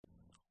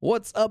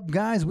What's up,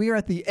 guys? We are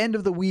at the end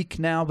of the week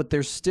now, but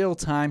there's still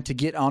time to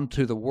get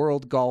onto the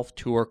World Golf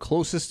Tour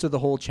closest to the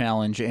hole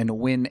challenge and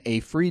win a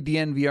free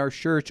DNVR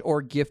shirt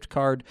or gift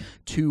card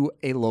to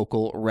a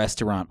local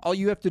restaurant. All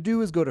you have to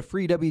do is go to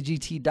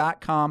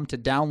freewgt.com to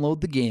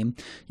download the game.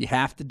 You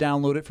have to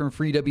download it from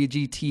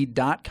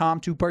freewgt.com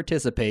to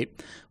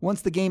participate.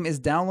 Once the game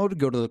is downloaded,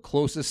 go to the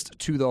closest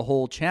to the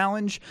hole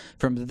challenge.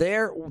 From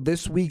there,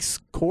 this week's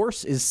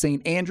course is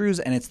St.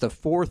 Andrews, and it's the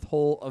fourth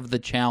hole of the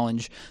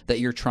challenge that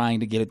you're trying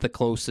to get it the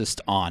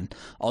closest on.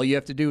 All you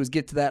have to do is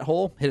get to that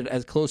hole, hit it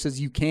as close as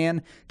you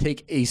can,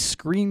 take a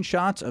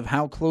screenshot of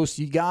how close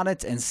you got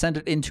it, and send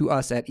it in to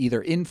us at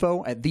either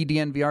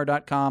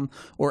info@thednvr.com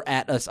or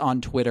at us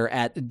on Twitter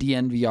at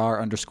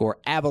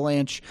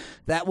DNVR_avalanche.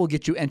 That will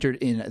get you entered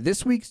in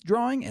this week's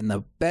drawing, and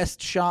the best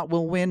shot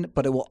will win,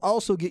 but it will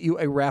also get you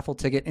a raffle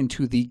ticket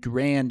into the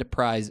grand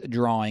prize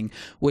drawing,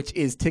 which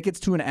is tickets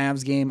to an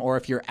Avs game, or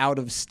if you're out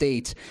of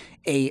state,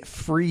 a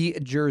free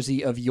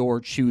jersey of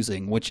your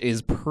choosing, which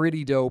is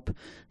pretty dope.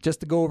 Just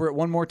to go over it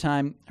one more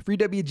time,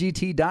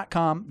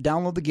 freewgt.com,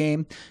 download the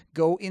game,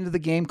 go into the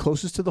game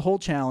closest to the hole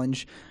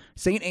challenge.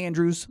 St.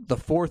 Andrews, the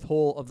fourth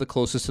hole of the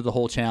closest to the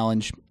hole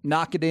challenge.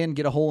 Knock it in,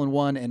 get a hole in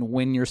one, and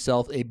win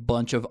yourself a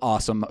bunch of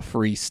awesome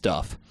free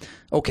stuff.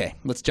 Okay,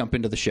 let's jump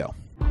into the show.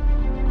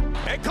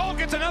 And Cole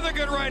gets another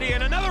good righty,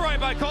 and another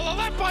right by Cole, a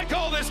left by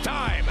Cole this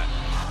time.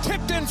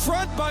 Tipped in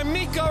front by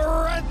Mika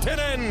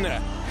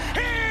Rantanen.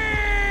 He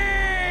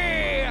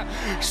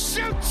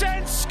shoots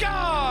and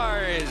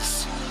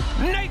scores.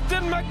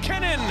 Nathan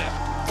MacKinnon.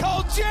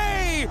 Cole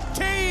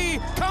J.T.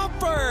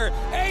 Comfer.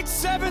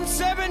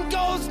 877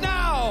 goes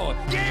now.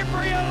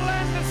 Gabriel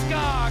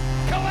Landeskog.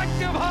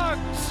 Collective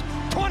hugs.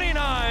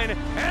 29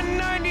 and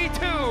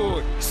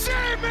 92.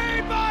 Save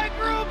made by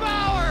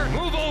Grubauer.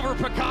 Move over,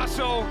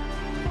 Picasso.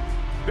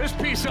 This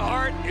piece of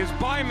art is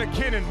by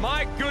McKinnon.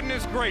 My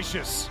goodness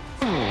gracious.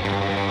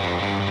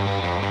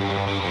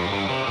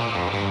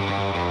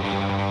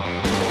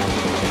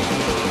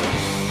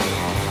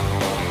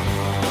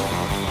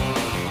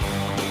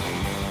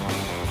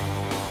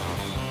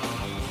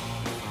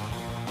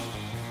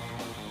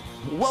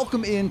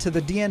 Welcome into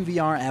the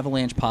DNVR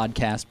Avalanche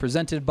podcast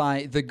presented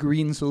by The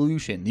Green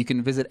Solution. You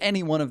can visit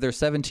any one of their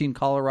 17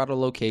 Colorado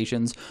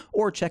locations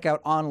or check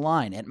out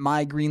online at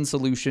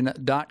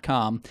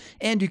mygreensolution.com,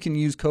 and you can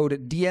use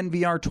code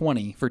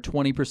DNVR20 for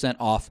 20%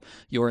 off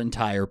your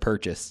entire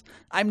purchase.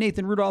 I'm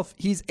Nathan Rudolph.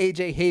 He's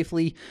AJ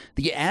Hafley.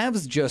 The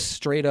Avs just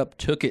straight up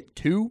took it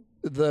to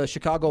the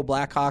Chicago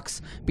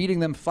Blackhawks, beating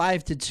them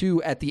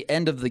 5-2 at the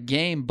end of the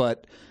game,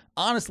 but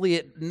honestly,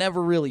 it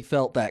never really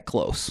felt that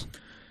close.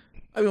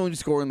 I mean, when you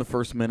score in the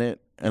first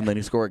minute, and then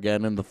you score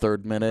again in the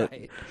third minute,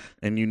 right,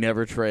 and you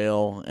never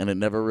trail, and it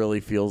never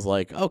really feels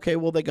like, okay,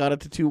 well, they got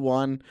it to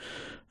 2-1,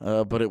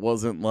 but it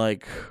wasn't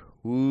like,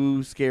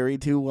 ooh, scary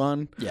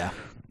 2-1. Yeah.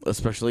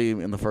 Especially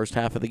in the first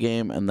half of the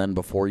game, and then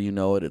before you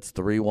know it, it's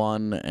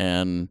 3-1,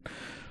 and,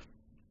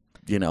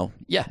 you know,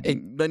 yeah,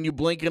 then you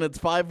blink and it's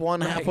 5-1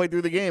 right, halfway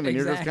through the game, and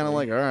you're just kind of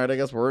like, all right, I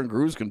guess we're in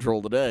cruise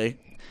control today.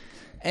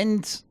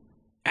 And,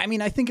 I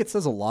mean, I think it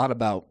says a lot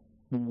about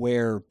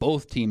where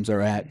both teams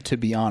are at, to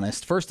be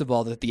honest. First of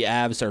all, that the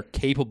Avs are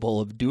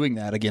capable of doing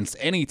that against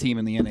any team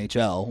in the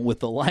NHL with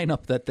the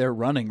lineup that they're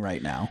running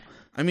right now.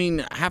 I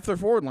mean, half their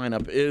forward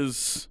lineup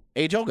is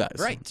AHL guys.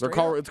 Right.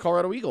 It's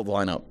Colorado Eagles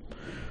lineup.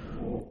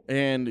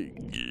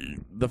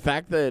 And the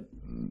fact that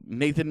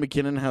Nathan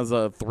MacKinnon has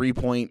a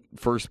 3-point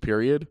first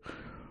period,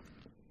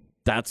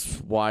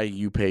 that's why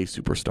you pay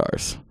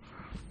superstars.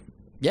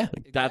 Yeah,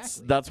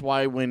 exactly. That's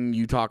why when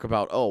you talk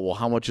about, oh, well,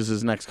 how much is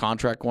his next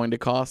contract going to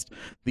cost?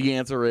 The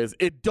answer is,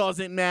 it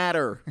doesn't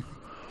matter.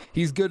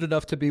 He's good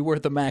enough to be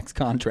worth a max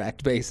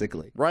contract,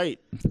 basically. Right.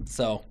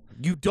 So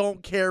you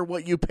don't care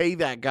what you pay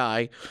that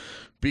guy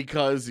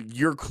because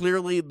you're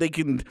clearly,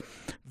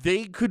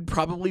 they could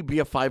probably be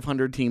a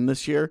 500 team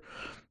this year.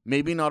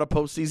 Maybe not a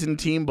postseason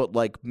team, but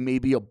like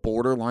maybe a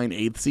borderline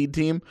 8th seed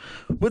team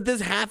with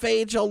this half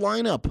AHL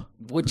lineup,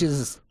 which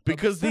is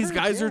because these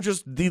guys are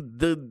just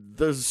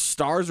the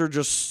stars are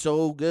just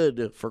so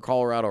good for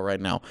Colorado right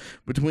now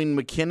between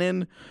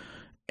MacKinnon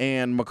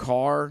and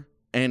Makar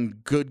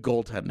and good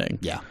goaltending.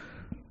 Yeah,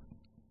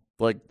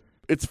 like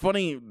it's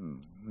funny.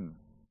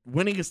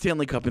 Winning a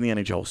Stanley Cup in the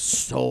NHL is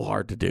so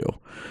hard to do.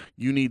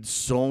 You need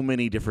so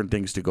many different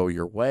things to go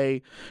your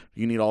way.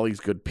 You need all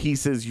these good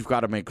pieces. You've got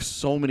to make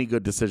so many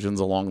good decisions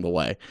along the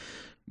way.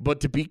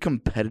 But to be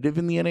competitive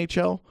in the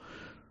NHL,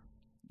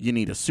 you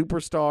need a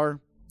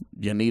superstar,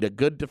 you need a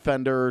good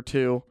defender or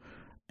two,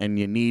 and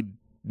you need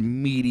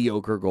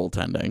mediocre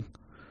goaltending.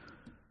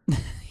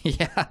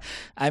 Yeah,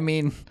 I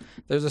mean,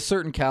 there's a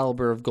certain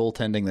caliber of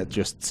goaltending that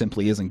just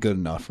simply isn't good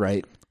enough,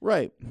 right?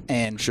 Right.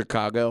 And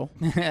Chicago.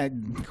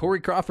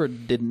 Corey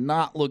Crawford did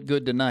not look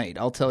good tonight,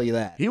 I'll tell you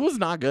that. He was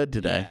not good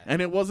today. Yeah.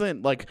 And it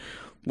wasn't like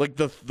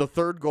the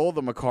third goal,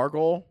 the Makar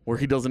goal, where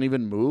he doesn't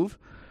even move.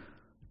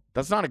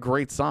 That's not a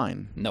great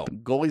sign. No.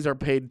 Goalies are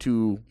paid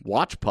to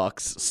watch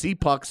pucks, see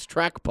pucks,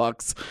 track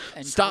pucks,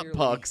 and stop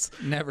pucks.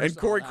 Never. And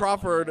Corey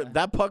Crawford,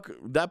 that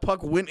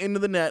puck went into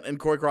the net, and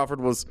Corey Crawford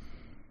was,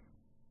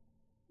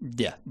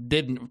 Yeah,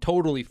 didn't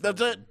totally.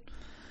 That's it.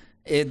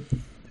 It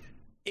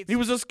He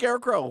was a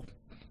scarecrow.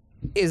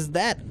 is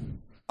that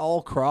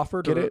all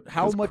Crawford? Get or it?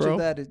 How His much crow? of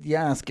that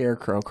is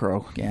Scarecrow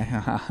crow?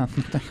 Yeah.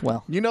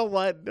 Well, You know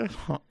what?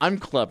 I'm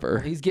clever.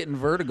 he's getting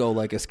vertigo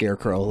like a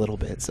scarecrow a little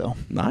bit. So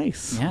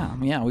Nice.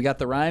 yeah, we got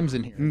the rhymes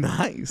in here.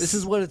 Nice. This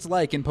is what it's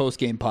like in post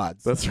game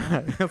pods. That's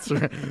right. That's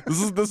right.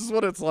 This is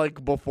what it's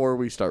like before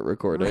we start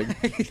recording.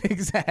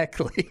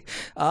 Exactly.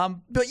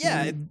 But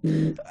yeah,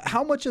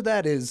 how much of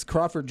that is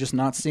Crawford just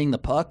not seeing the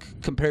puck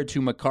compared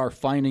to Makar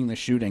finding the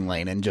shooting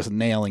lane and just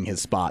nailing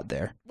his spot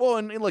there? Well,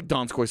 and like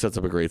Donskoy sets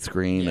up a great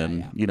screen,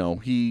 and you know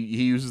he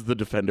uses the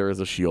defender as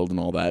a shield and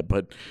all that.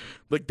 But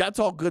like that's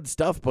all good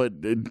stuff. But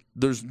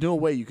there's no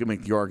way you can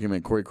make the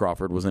argument Corey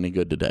Crawford was any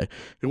good today.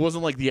 It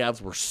wasn't like the Avs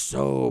were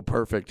so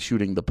perfect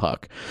shooting the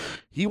puck.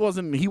 He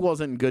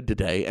wasn't good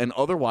today. And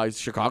otherwise,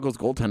 Chicago's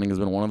goaltending has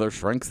been one of their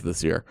strengths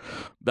this year.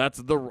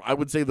 That's I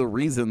would say the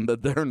reason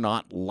that they're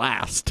not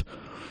last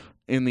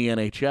in the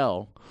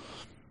NHL.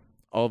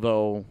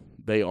 Although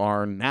they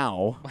are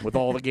now, with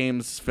all the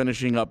games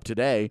finishing up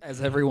today,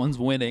 As everyone's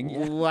winning.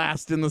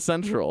 last in the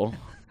Central.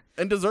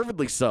 And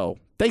deservedly so.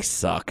 They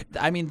suck.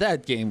 I mean,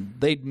 that game,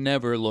 they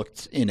never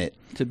looked in it,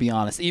 to be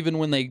honest. Even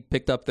when they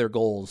picked up their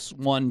goals,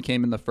 one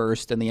came in the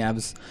first, and the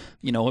Avs,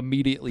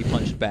 immediately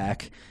punched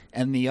back.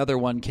 And the other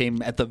one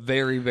came at the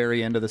very,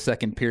 very end of the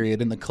second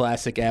period in the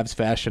classic Avs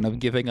fashion of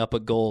giving up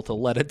a goal to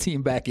let a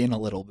team back in a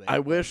little bit. I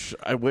wish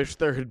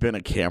there had been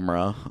a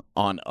camera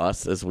on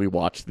us as we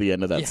watched the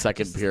end of that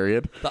second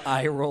period. The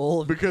eye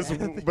roll. Because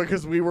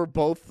we were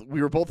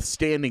both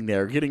standing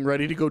there getting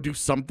ready to go do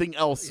something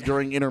else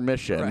during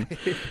intermission.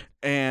 Right.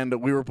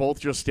 And we were both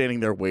just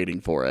standing there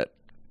waiting for it.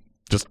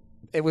 Just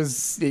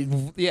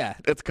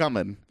it's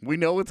coming. We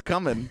know it's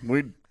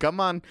coming.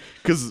 Come on,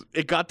 because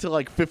it got to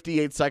like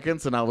 58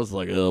 seconds, and I was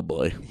like, oh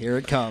boy, Here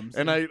it comes.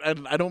 And I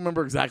don't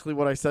remember exactly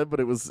what I said, but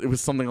it was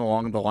something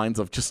along the lines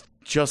of just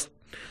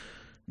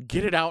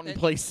get it out and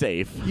play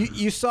safe.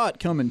 You saw it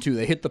coming, too.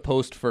 They hit the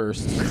post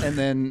first, and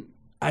then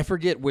I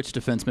forget which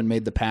defenseman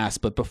made the pass,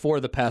 but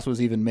before the pass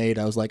was even made,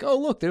 I was like, oh,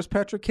 look, there's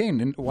Patrick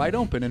Kane wide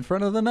open in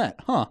front of the net.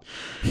 Huh.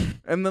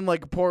 And then,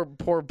 like, poor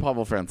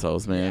Pavel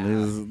Francouz,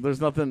 man.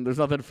 There's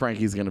nothing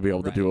Frankie's going to be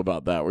able to do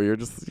about that, where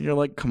you're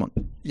like, come on.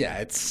 Yeah,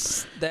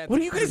 it's that. What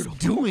are you guys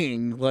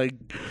doing? Like,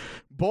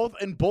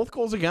 both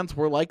goals against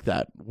were like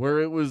that,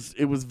 where it was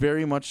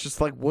very much just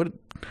like, what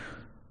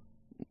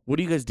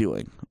are you guys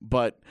doing?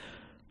 But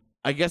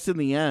I guess in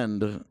the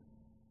end,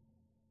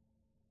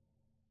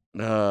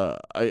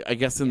 I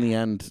guess in the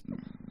end,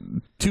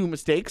 two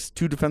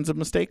defensive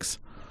mistakes.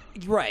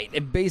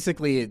 Right.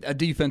 Basically, a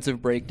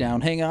defensive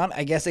breakdown. Hang on.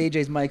 I guess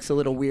AJ's mic's a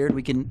little weird.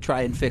 We can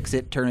try and fix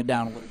it, turn it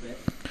down a little bit.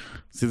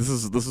 See, this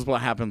is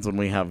what happens when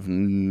we have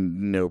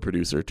no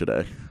producer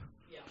today.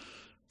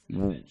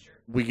 Yeah.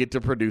 We get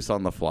to produce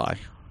on the fly.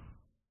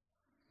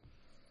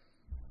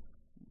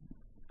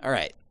 All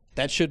right.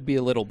 That should be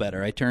a little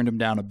better. I turned him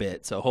down a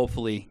bit, so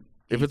hopefully.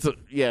 If it's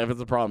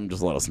a problem,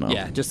 just let us know.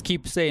 Yeah, just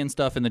keep saying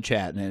stuff in the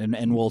chat,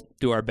 and we'll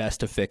do our best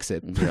to fix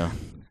it. Yeah.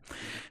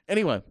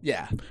 Anyway,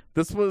 Yeah.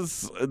 this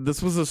was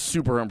a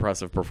super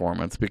impressive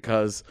performance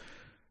because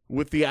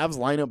with the Avs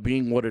lineup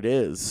being what it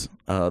is,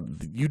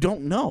 you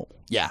don't know.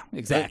 Yeah,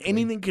 exactly.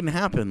 Anything can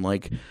happen.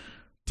 Like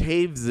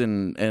Taves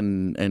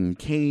and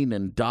Kane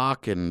and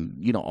Doc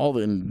and all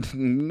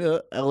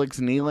the Alex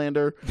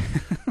Nylander.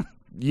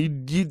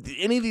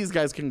 Any of these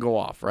guys can go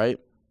off, right?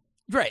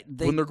 Right.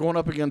 When they're going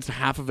up against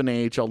half of an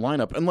AHL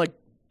lineup. And like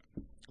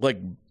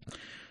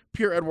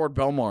Pierre-Edouard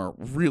Bellemare,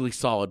 really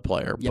solid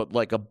player, but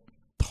like a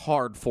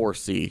hard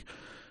 4C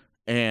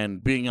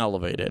and being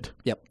elevated.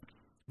 Yep.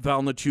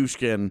 Val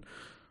Nichushkin,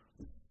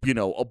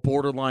 a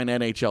borderline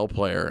NHL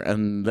player,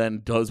 and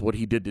then does what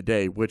he did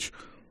today, which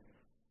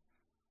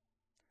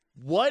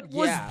what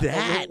was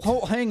that?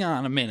 Oh, hang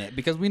on a minute,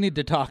 because we need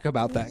to talk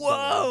about that.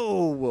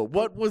 Whoa!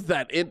 What was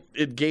that?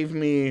 It gave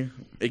me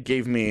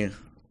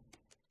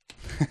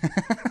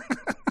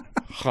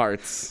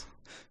hearts.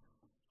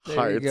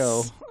 There you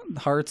go.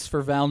 Hearts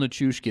for Val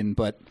Nichushkin,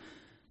 but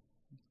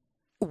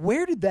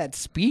where did that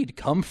speed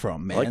come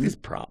from, man? I like these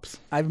props.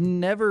 I've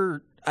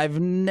never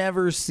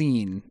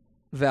seen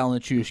Val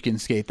Nichushkin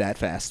skate that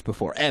fast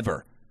before,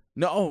 ever.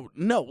 No.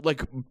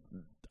 Like,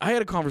 I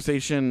had a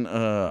conversation.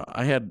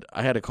 I had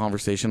a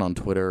conversation on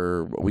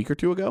Twitter a week or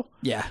two ago.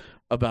 Yeah.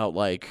 About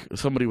like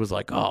somebody was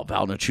like, oh,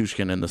 Val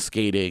Nichushkin and the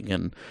skating,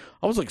 and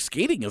I was like,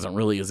 skating isn't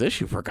really his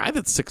issue. For a guy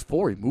that's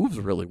 6'4", he moves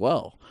really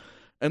well,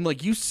 and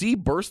like you see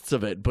bursts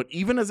of it. But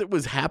even as it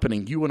was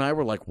happening, you and I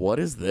were like, what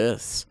is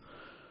this?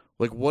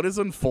 Like, what is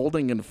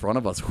unfolding in front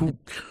of us?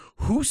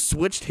 Who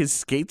switched his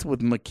skates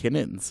with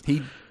McKinnon's?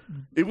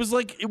 It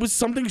was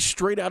something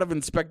straight out of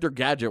Inspector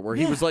Gadget, where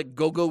he was like,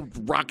 go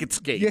rocket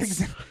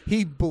skates. Yeah,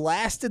 he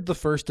blasted the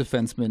first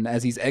defenseman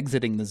as he's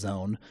exiting the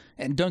zone,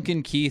 and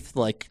Duncan Keith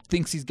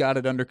thinks he's got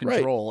it under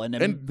control, and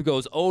then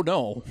goes, "Oh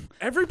no!"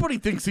 Everybody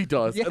thinks he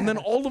does, and then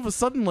all of a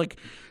sudden,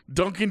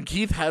 Duncan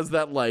Keith has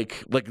that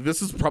like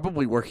this is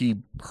probably where he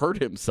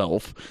hurt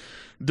himself.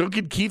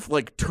 Duncan Keith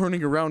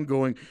turning around,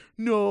 going,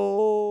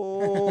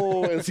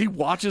 "No!" as he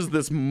watches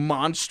this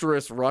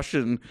monstrous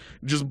Russian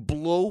just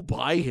blow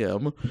by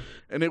him.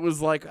 And it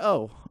was like,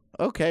 oh,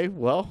 okay,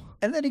 well.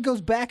 And then he goes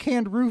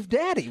backhand roof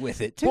daddy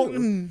with it, too. Well,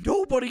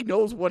 nobody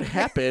knows what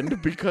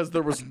happened because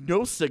there was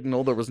no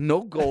signal. There was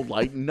no goal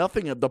light,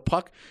 nothing. The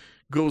puck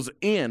goes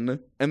in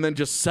and then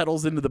just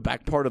settles into the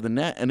back part of the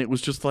net. And it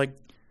was just like,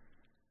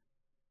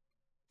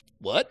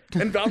 what?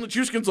 And Val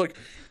Nichushkin's like,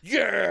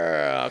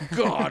 yeah,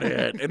 got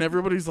it. And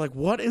everybody's like,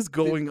 what is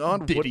going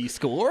on? Did he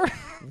score?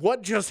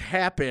 What just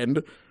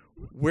happened?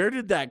 Where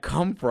did that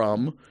come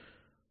from?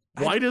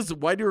 Why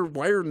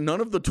are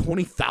none of the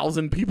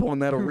 20,000 people in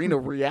that arena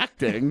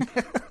reacting?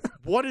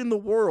 What in the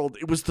world?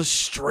 It was the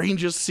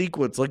strangest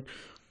sequence. Like,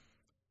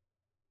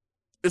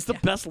 it's the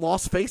best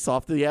lost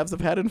face-off the Avs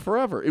have had in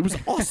forever. It was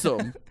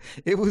awesome.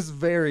 It was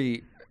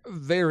very,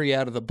 very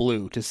out of the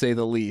blue, to say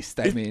the least.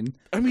 I mean,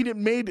 it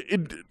made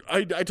it.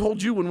 I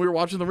told you when we were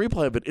watching the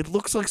replay of it, it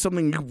looks like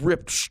something you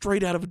ripped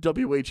straight out of a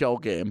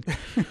WHL game.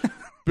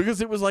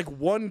 Because it was like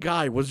one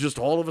guy was just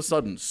all of a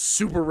sudden,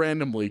 super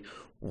randomly,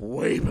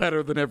 way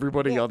better than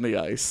everybody on the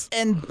ice.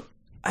 And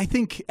I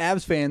think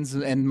Avs fans,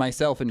 and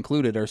myself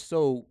included, are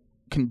so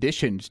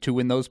conditioned to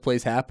when those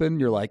plays happen,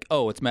 you're like,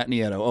 oh, it's Matt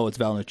Nieto, oh, it's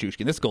Val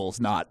Nichushkin. This goal's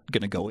not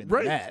going to go in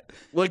the net.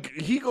 Like,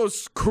 he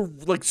goes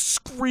like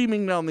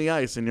screaming down the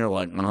ice, and you're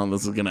like, oh,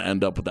 this is going to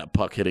end up with that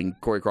puck hitting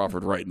Corey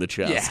Crawford right in the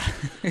chest.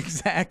 Yeah,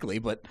 exactly.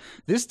 But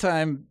this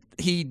time,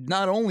 he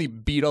not only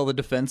beat all the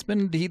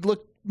defensemen, he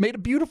made a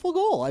beautiful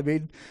goal. I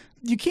mean,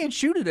 you can't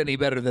shoot it any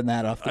better than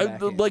that off the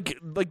backhand.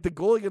 Like the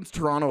goal against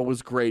Toronto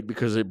was great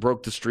because it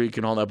broke the streak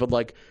and all that, but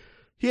like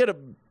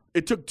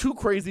it took two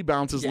crazy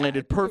bounces,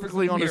 landed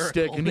perfectly on his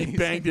stick, and he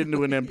banged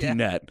into an empty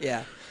net.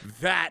 Yeah.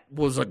 That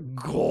was a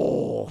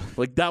goal.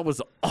 Like, that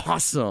was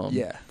awesome.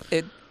 Yeah.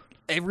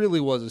 It really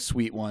was a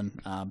sweet one.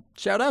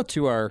 Shout out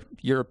to our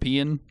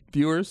European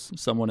viewers.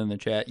 Someone in the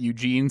chat,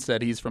 Eugene,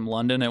 said he's from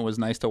London. It was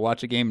nice to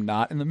watch a game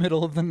not in the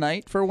middle of the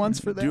night for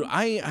once for them. Dude,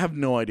 I have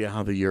no idea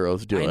how the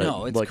Euros do it. I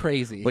know, it's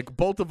crazy. Like,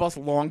 both of us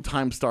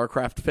longtime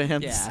StarCraft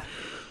fans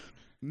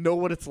know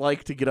what it's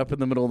like to get up in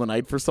the middle of the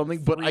night for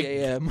something, but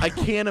I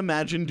can't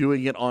imagine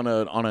doing it on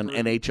an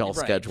NHL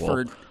schedule.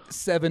 For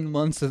 7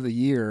 months of the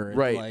year.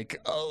 Right.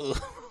 Like, oh.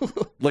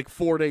 Like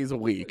 4 days a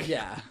week.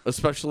 Yeah.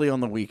 Especially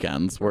on the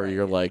weekends where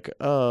you're like,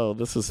 oh,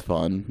 this is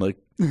fun. Like,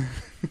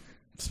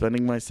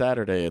 spending my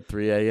Saturday at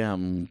 3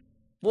 a.m.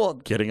 Well,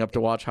 getting up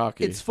to watch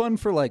hockey. It's fun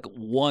for like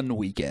one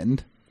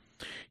weekend.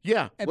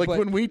 Yeah, like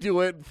when we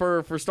do it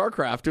for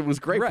StarCraft, it was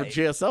great for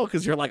JSL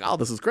because you're like, oh,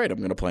 this is great. I'm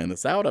going to plan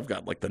this out. I've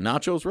got like the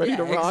nachos ready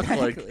to rock.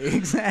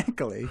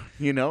 Exactly.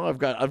 You know, I've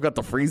got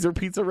the freezer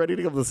pizza ready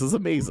to go. This is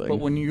amazing. But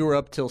when you were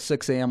up till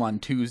 6 a.m. on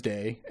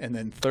Tuesday and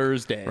then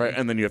Thursday, right,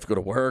 and then you have to go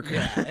to work,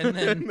 and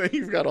then,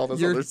 you've got all this.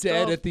 You're other dead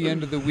stuff. at the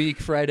end of the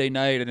week, Friday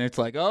night, and it's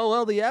like, oh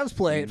well, the Avs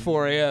play at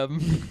 4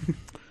 a.m.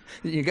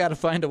 You got to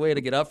find a way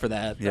to get up for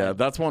that. Yeah,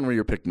 that's one where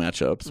you pick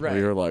matchups. Where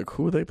you're like,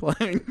 who are they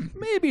playing?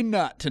 Maybe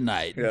not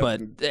tonight, but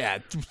yeah,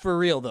 for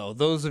real though.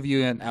 Those of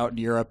you out in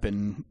Europe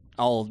and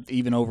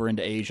even over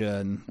into Asia,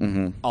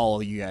 and all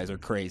of you guys are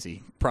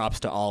crazy. Props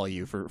to all of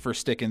you for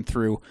sticking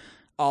through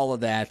all of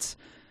that.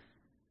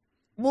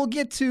 We'll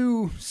get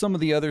to some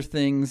of the other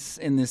things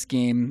in this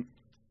game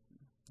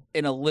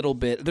in a little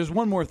bit. There's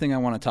one more thing I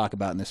want to talk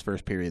about in this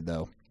first period,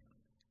 though.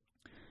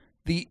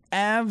 The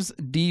Avs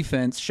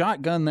defense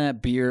shotgun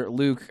that beer.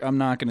 Luke, I'm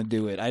not going to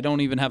do it. I don't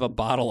even have a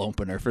bottle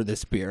opener for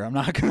this beer. I'm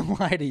not going to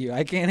lie to you.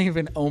 I can't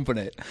even open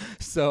it.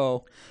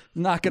 So,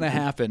 not going to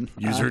happen.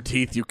 Use your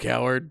teeth, you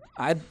coward.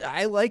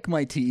 I like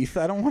my teeth.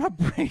 I don't want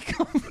to break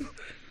them.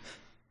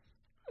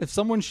 If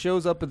someone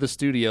shows up at the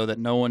studio that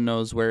no one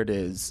knows where it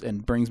is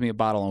and brings me a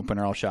bottle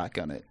opener, I'll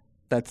shotgun it.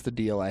 That's the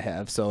deal I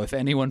have. So, if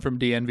anyone from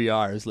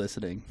DNVR is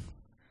listening,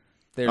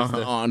 there's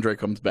Andre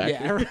comes back.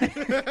 Yeah,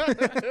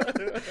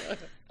 right.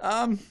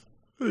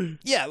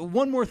 Yeah,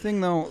 one more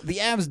thing, though. The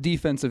Avs'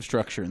 defensive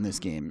structure in this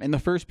game. In the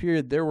first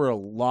period, there were a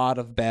lot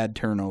of bad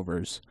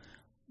turnovers.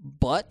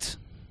 But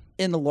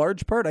in the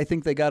large part, I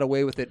think they got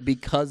away with it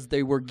because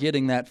they were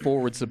getting that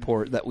forward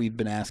support that we've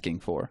been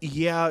asking for.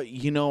 Yeah,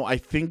 I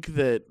think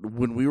that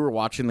when we were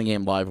watching the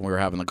game live and we were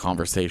having the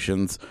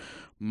conversations,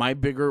 my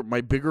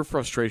bigger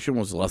frustration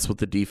was less with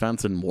the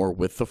defense and more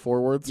with the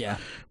forwards. Yeah.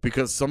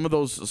 Because some of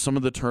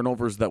the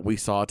turnovers that we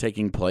saw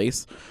taking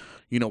place,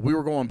 we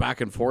were going back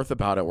and forth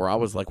about it where I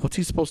was like, what's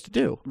he supposed to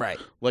do? Right.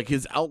 Like,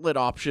 his outlet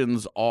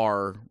options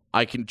are,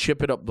 I can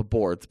chip it up the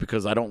boards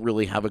because I don't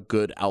really have a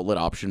good outlet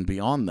option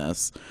beyond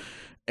this.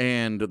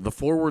 And the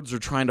forwards are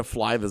trying to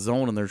fly the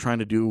zone and they're trying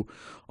to do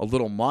a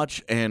little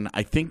much. And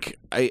I think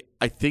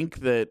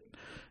that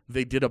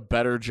they did a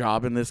better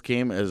job in this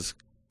game as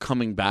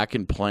coming back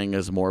and playing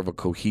as more of a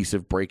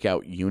cohesive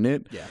breakout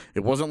unit. Yeah.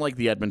 It wasn't like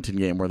the Edmonton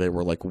game where they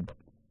were like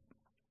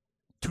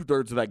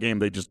 2/3 of that game,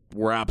 they just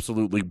were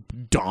absolutely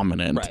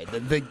dominant. Right.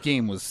 The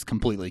game was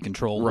completely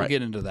controlled. We'll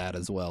get into that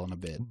as well in a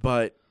bit.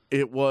 But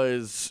it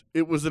was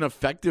an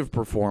effective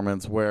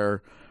performance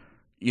where,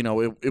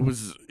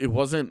 it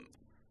wasn't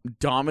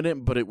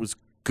dominant, but it was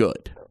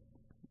good.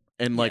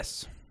 And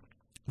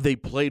They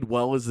played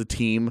well as a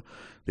team.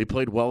 They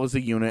played well as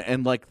a unit.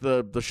 And, like,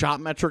 the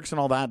shot metrics and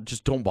all that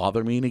just don't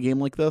bother me in a game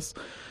like this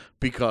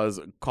because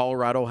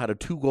Colorado had a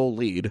 2-goal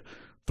lead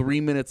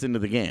 3 minutes into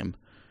the game.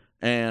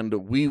 And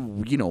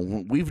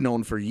we've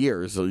known for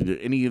years,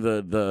 any of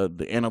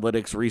the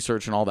analytics,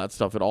 research, and all that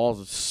stuff, it all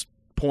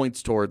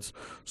points towards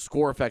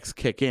score effects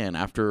kick in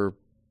after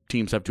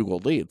teams have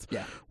 2-goal leads.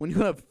 Yeah. When you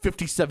have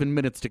 57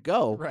 minutes to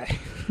go, Right.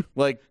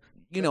 like,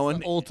 That's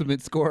an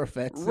ultimate score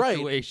effect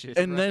situation.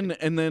 And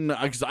then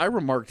because I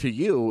remarked to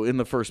you in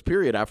the first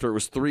period after it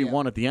was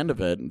 3-1 at the end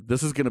of it,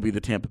 this is going to be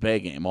the Tampa Bay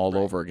game all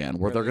over again,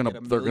 where they're going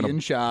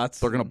to shots.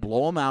 They're going to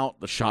blow them out.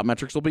 The shot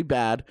metrics will be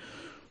bad,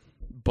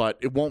 but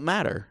it won't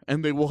matter,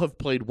 and they will have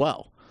played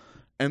well.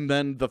 And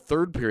then the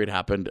third period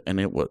happened, and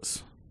it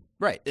was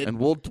right. And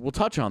we'll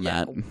touch on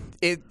that.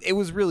 It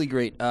was really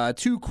great.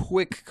 2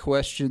 quick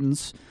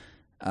questions.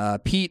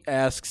 Pete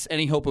asks,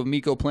 any hope of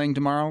Mikko playing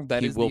tomorrow?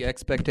 That is the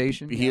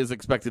expectation. He is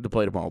expected to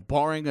play tomorrow.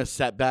 Barring a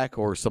setback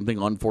or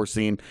something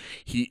unforeseen,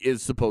 he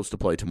is supposed to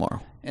play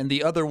tomorrow. And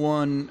the other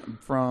one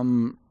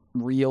from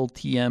Real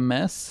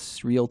Tims,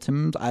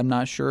 I'm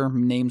not sure.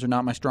 Names are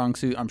not my strong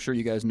suit. I'm sure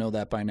you guys know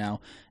that by now.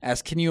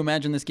 Asks, can you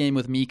imagine this game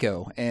with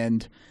Mikko?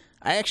 And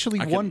I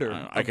actually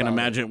wonder. I can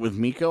imagine it with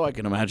Mikko. I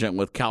can imagine it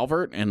with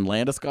Calvert and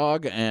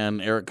Landeskog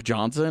and Eric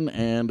Johnson,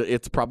 and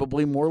it's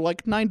probably more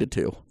like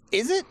 9-2.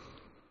 Is it?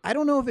 I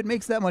don't know if it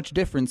makes that much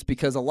difference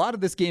because a lot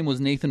of this game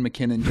was Nathan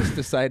MacKinnon just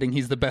deciding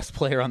he's the best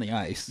player on the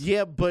ice.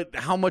 Yeah, but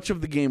how much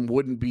of the game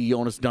wouldn't be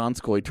Jonas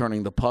Donskoy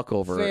turning the puck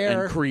over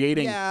and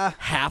creating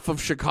half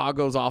of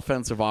Chicago's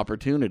offensive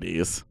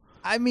opportunities?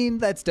 I mean,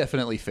 that's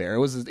definitely fair. It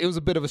was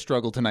a bit of a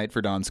struggle tonight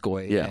for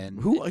Donskoy. Yeah,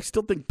 who I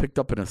still think picked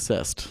up an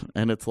assist,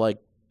 and it's like,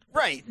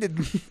 right.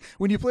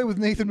 When you play with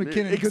Nathan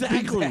MacKinnon,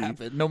 exactly. good things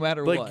happen, no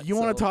matter what. Like, you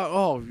want to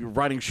talk, you're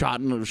riding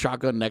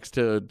shotgun next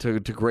to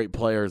great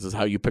players is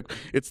how you pick.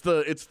 It's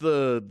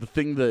the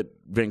thing that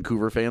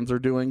Vancouver fans are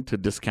doing to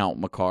discount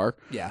Makar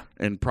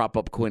and prop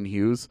up Quinn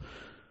Hughes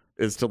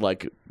is to,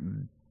 like,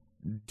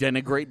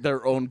 denigrate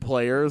their own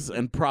players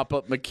and prop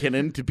up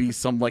MacKinnon to be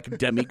some, like,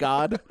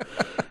 demigod.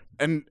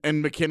 and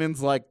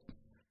McKinnon's like,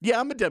 yeah,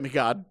 I'm a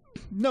demigod.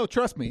 No,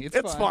 trust me.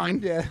 It's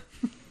fine. Yeah.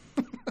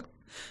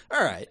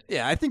 All right.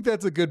 Yeah, I think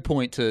that's a good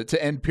point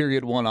to end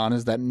period 1 on,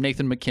 is that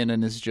Nathan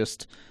MacKinnon is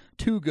just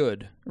too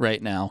good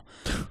right now.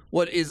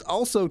 What is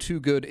also too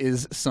good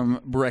is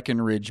some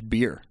Breckenridge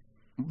beer.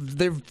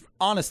 They've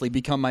honestly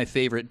become my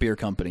favorite beer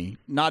company,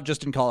 not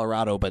just in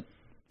Colorado, but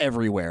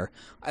everywhere.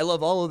 I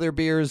love all of their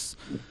beers.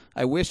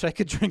 I wish I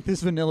could drink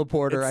this vanilla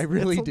porter. I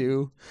really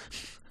do.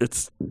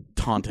 It's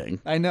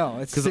taunting. I know.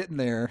 It's sitting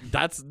there.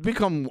 That's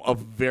become a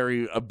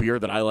beer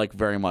that I like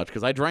very much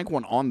because I drank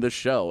one on this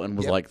show and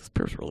was like, this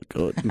beer's really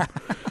good.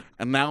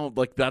 And now,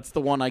 like, that's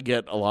the one I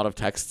get a lot of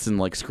texts and,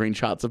 like,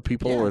 screenshots of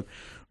people with,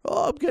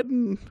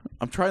 I'm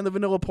trying the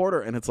vanilla porter.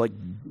 And it's like,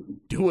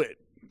 do it.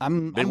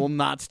 They will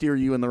not steer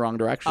you in the wrong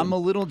direction. I'm a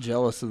little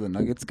jealous of the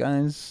Nuggets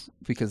guys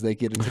because they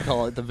get to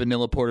call it the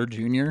Vanilla Porter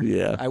Jr.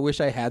 Yeah. I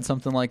wish I had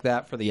something like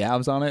that for the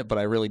Avs on it, but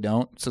I really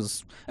don't.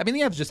 The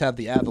Avs just have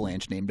the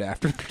Avalanche named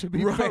after them, to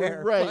be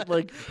fair. Right, but...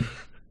 like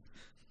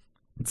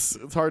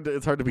it's hard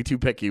to be too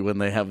picky when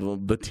they have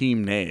the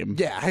team name.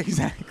 Yeah,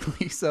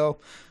 exactly. So,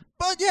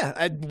 but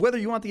yeah, whether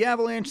you want the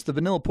Avalanche, the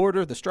Vanilla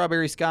Porter, the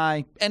Strawberry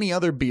Sky, any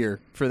other beer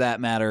for that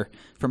matter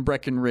from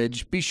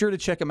Breckenridge, be sure to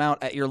check them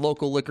out at your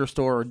local liquor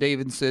store or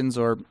Davidson's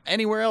or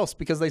anywhere else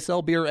because they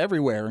sell beer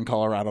everywhere in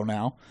Colorado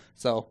now.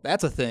 So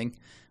that's a thing.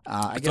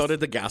 I saw it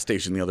at the gas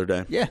station the other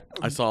day. Yeah.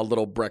 I saw a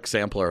little Breck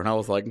sampler and I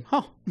was like,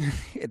 huh.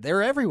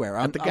 They're everywhere.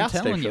 I'm telling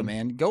station. you,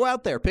 man. Go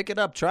out there, pick it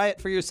up, try it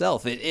for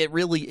yourself. It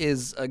really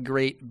is a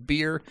great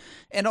beer.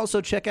 And also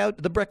check out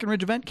the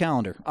Breckenridge event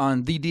calendar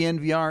on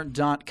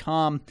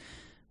thednvr.com.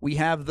 We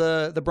have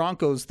the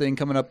Broncos thing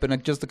coming up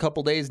in just a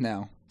couple days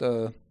now.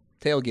 The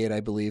tailgate,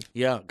 I believe.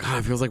 Yeah. God,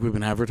 it feels like we've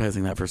been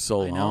advertising that for so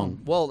long.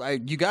 Well,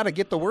 you got to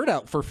get the word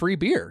out for free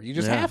beer. You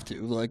just have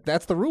to. Like,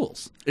 that's the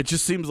rules. It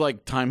just seems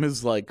like time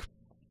has, like,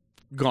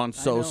 gone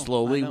so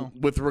slowly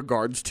with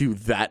regards to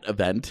that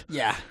event.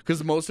 Yeah.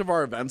 Because most of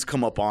our events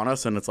come up on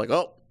us and it's like,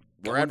 oh,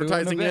 we're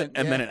advertising it,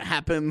 and then it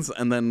happens,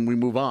 and then we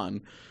move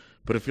on.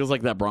 But it feels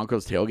like that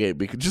Broncos tailgate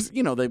because just,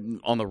 they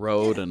on the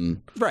road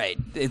and right.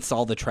 It's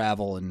all the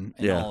travel and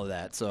all of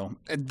that. So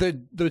the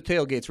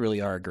tailgates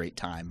really are a great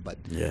time. But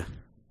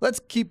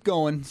let's keep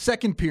going.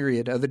 Second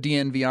period of the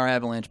DNVR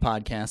Avalanche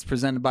podcast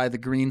presented by The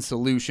Green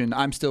Solution.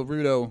 I'm still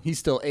Rudo. He's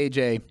still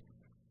AJ.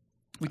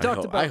 We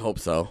talked about. I hope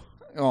so.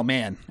 Oh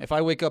man, if I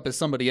wake up as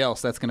somebody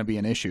else, that's going to be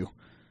an issue.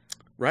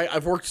 Right,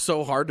 I've worked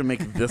so hard to make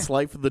this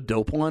life the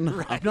dope one.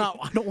 Right. I don't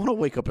want to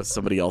wake up as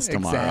somebody else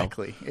tomorrow.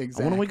 Exactly. I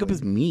want to wake up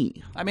as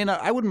me. I mean,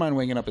 I wouldn't mind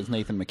waking up as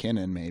Nathan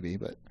MacKinnon, maybe,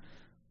 but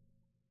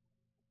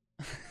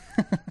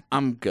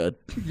I'm good.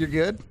 You're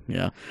good?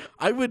 Yeah,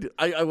 I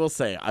will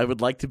say I would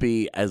like to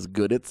be as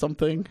good at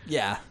something.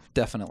 Yeah,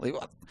 definitely.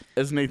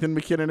 As Nathan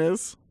MacKinnon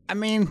is. I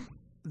mean,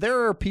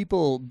 there are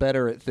people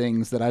better at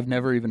things that I've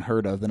never even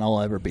heard of than I'll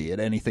ever be at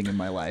anything in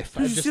my life.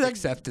 I've just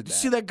accepted that. Did you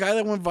see that guy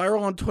that went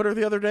viral on Twitter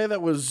the other day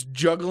that was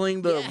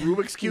juggling the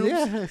Rubik's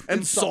Cubes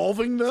and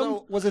solving them?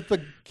 So was it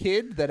the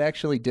kid that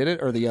actually did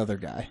it or the other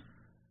guy?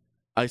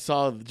 I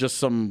saw just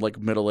some like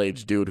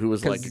middle-aged dude who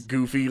was like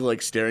goofy,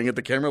 like staring at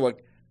the camera,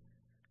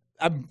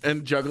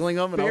 and juggling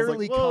them. And I was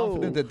fairly like, whoa.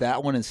 confident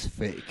that one is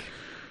fake.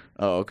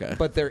 Oh, okay.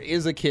 But there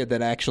is a kid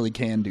that actually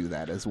can do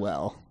that as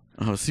well.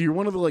 Oh, so you're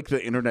one of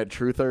the internet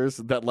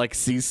truthers that like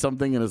sees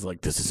something and is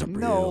like, this isn't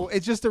real. No,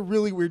 it's just a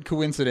really weird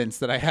coincidence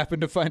that I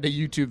happened to find a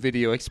YouTube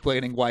video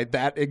explaining why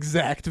that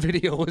exact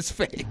video was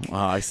fake. Oh,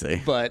 I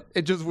see. But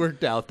it just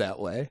worked out that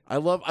way. I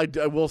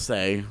will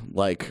say,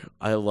 like,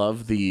 I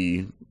love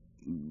the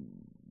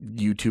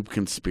YouTube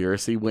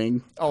conspiracy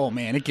wing. Oh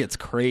man, it gets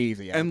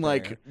crazy. And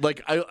there.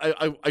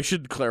 I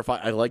should clarify,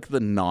 I like the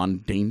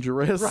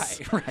non-dangerous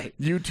right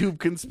YouTube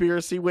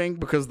conspiracy wing,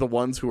 because the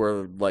ones who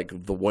are like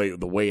the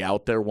way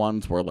out there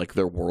ones where like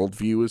their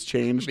worldview is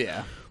changed.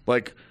 Yeah.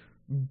 Like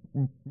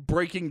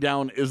breaking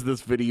down, is this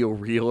video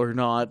real or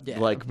not? Yeah.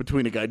 Like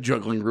between a guy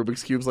juggling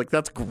Rubik's Cubes, like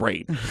that's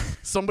great.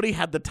 Somebody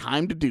had the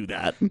time to do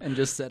that. And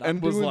just said,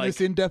 I'm doing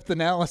this in-depth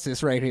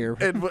analysis right here.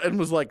 And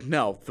was like,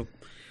 no,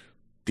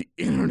 the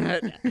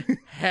internet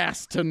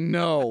has to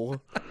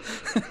know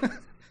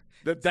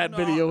that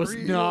video is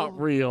not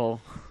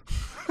real.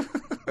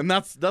 And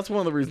that's one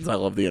of the reasons I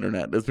love the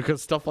internet, is because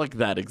stuff like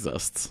that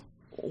exists.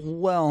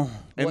 Well,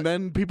 and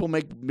then people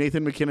make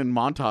Nathan MacKinnon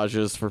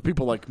montages for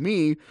people like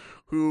me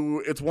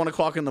who it's 1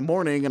 o'clock in the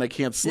morning and I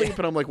can't sleep,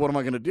 and I'm like, what am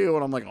I going to do?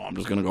 And I'm like, I'm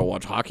just going to go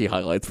watch hockey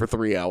highlights for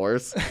 3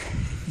 hours,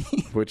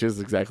 which is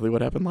exactly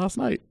what happened last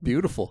night.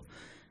 Beautiful.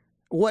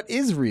 What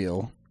is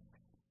real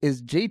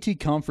is JT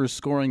Compher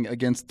scoring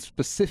against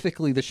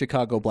specifically the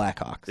Chicago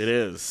Blackhawks. It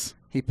is.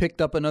 He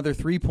picked up another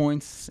 3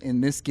 points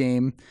in this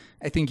game.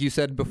 I think you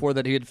said before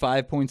that he had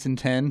 5 points in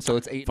 10, so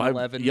it's 8 and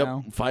 11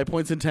 now. 5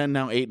 points in 10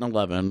 now, 8 and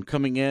 11.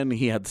 Coming in,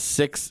 he had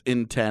 6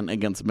 in 10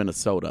 against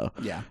Minnesota.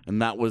 Yeah.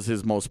 And that was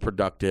his most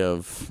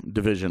productive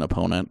division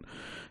opponent.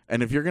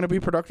 And if you're going to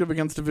be productive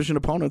against division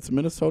opponents,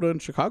 Minnesota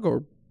and Chicago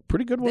are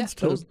pretty good ones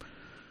too.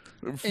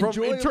 In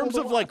terms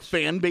of like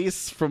fan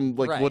base, from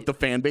like what the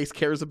fan base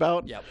cares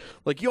about,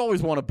 like you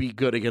always want to be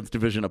good against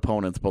division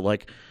opponents, but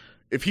like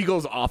if he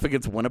goes off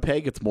against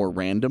Winnipeg, it's more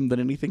random than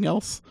anything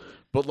else.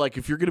 But like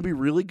if you're going to be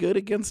really good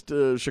against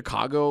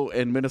Chicago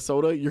and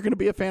Minnesota, you're going to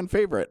be a fan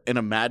favorite. And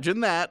imagine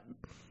that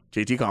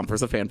JT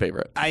Compher's a fan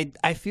favorite.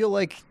 I feel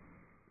like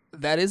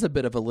that is a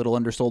bit of a little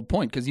undersold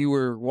point, because you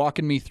were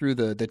walking me through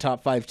the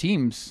top 5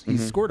 teams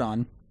he's scored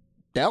on.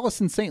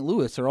 Dallas and St.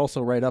 Louis are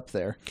also right up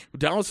there.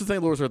 Dallas and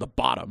St. Louis are at the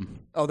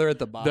bottom. Oh, they're at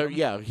the bottom?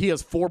 He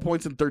has 4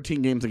 points in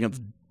 13 games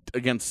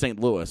against St.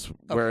 Louis,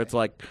 where it's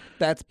like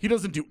he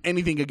doesn't do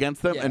anything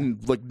against them,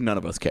 and like none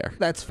of us care.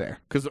 That's fair.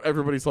 Because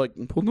everybody's like,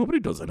 well, nobody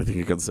does anything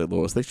against St.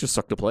 Louis. They just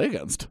suck to play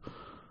against.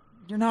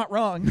 You're not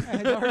wrong.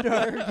 I'd hard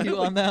to argue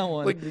on that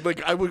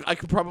one. I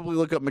could probably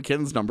look up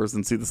McKinnon's numbers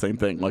and see the same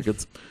thing. Like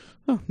it's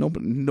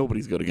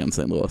nobody's good against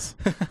St. Louis.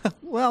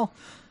 Well,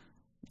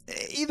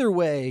 either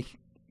way,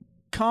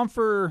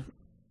 Compher,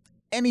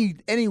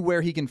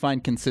 anywhere he can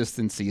find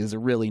consistency is a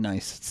really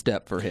nice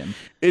step for him.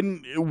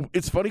 And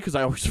it's funny because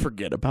I always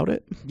forget about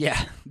it.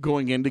 Yeah.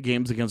 Going into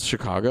games against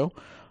Chicago,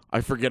 I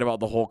forget about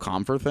the whole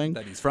Compher thing.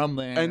 That he's from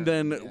there. And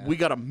then we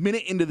got a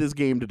minute into this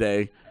game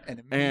today,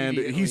 and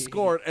he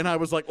scored, and I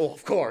was like, oh,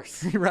 of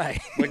course. Right.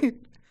 Like,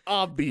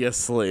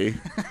 obviously.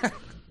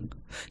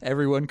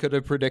 Everyone could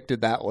have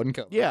predicted that one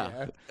coming.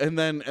 Yeah. And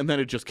then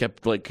it just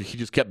kept, like, he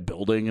just kept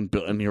building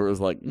and he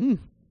was like,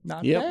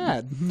 not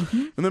bad.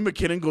 And then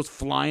MacKinnon goes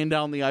flying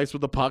down the ice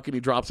with the puck, and he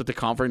drops it to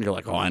Compher, and you're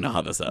like, oh, I know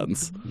how this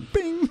ends.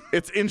 Bing.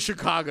 It's in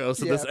Chicago,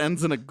 so this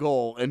ends in a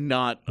goal and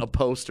not a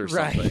post or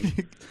something.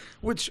 Right.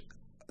 Which,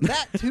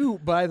 that too,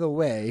 by the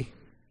way,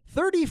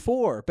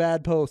 34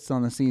 bad posts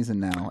on the season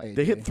now. AJ.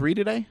 They hit 3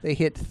 today? They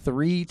hit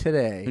 3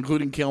 today.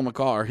 Including Cale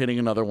Makar hitting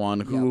another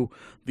one, who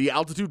the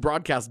Altitude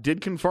broadcast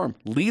did confirm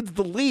leads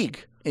the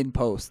league in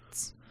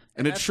posts.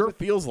 And it sure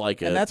feels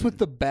like it. And that's with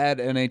the bad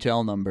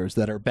NHL numbers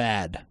that are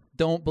bad.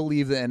 Don't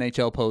believe the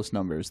NHL post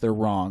numbers. They're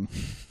wrong.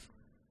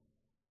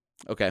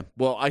 Okay.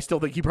 Well, I still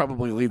think he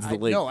probably leads the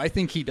league. No, I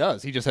think he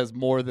does. He just has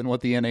more than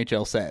what the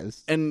NHL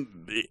says.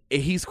 And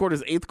he scored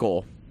his 8th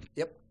goal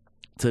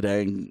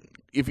today.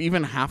 If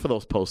even half of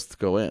those posts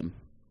go in.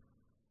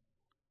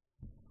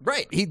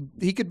 Right.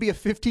 He could be a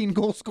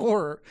 15-goal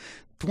scorer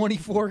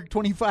 24,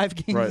 25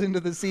 games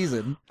into the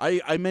season.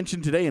 I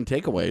mentioned today in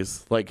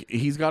takeaways, like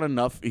he's got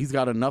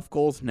enough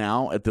goals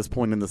now at this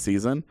point in the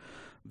season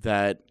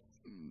that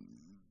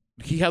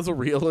he has a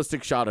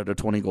realistic shot at a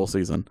 20-goal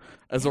season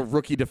as a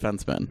rookie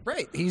defenseman.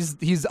 Right.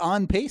 He's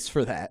on pace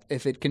for that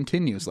if it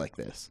continues like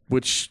this.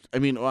 Which, I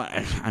mean,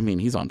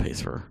 he's on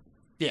pace for...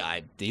 Yeah,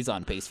 he's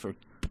on pace for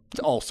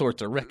all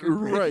sorts of record.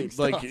 Right.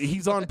 Like,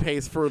 he's on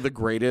pace for the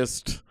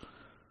greatest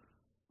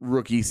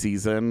rookie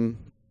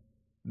season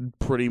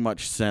pretty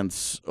much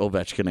since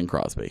Ovechkin and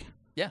Crosby.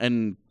 Yeah.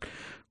 And,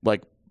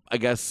 like, I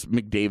guess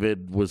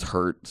McDavid was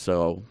hurt,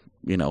 so,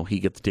 he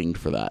gets dinged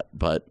for that.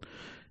 But...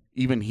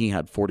 even he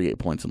had 48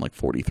 points in like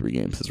 43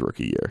 games his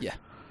rookie year. Yeah.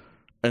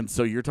 And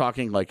so you're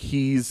talking like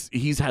he's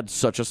had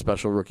such a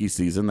special rookie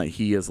season that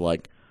he is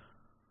like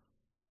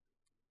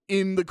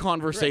in the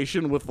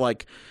conversation with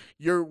like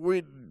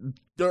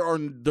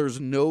there's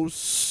no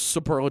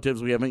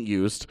superlatives we haven't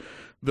used.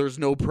 There's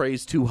no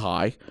praise too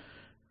high.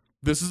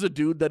 This is a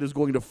dude that is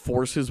going to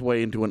force his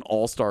way into an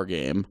all-star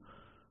game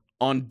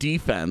on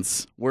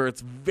defense where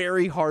it's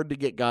very hard to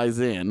get guys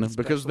in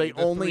because they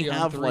only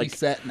have like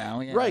set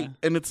now. Yeah. Right.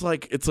 And it's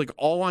like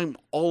all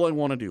I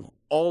want to do.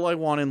 All I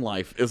want in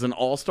life is an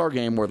all-star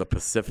game where the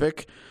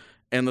Pacific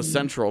and the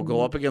Central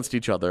go up against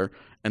each other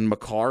and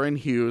Makar and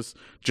Hughes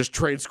just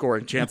trade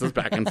scoring chances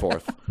back and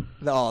forth.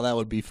 Oh, that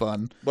would be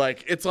fun.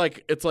 Like it's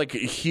like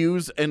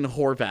Hughes and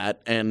Horvat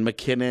and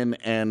McKinnon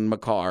and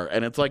Makar,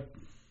 and it's like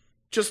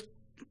just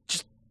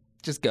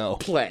go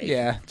play.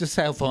 Yeah, just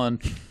have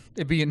fun.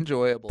 It'd be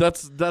enjoyable.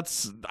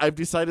 That's I've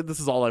decided this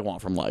is all I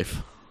want from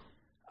life.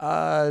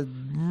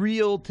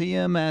 Real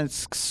TM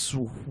asks,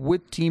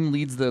 what team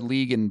leads the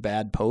league in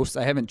bad posts?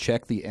 I haven't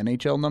checked the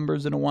NHL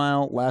numbers in a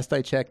while. Last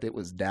I checked, it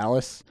was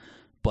Dallas.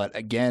 But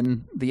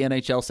again, the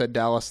NHL said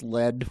Dallas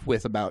led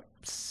with about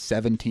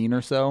 17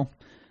 or so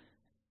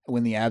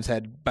when the Avs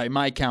had, by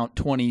my count,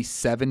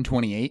 27,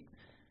 28.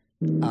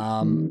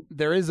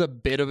 There is a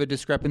bit of a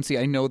discrepancy.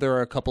 I know there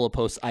are a couple of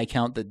posts I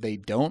count that they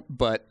don't,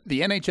 but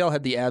the NHL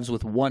had the Avs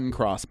with 1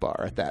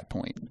 crossbar at that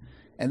point.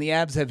 And the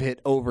Avs have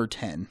hit over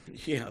 10.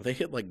 Yeah, they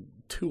hit like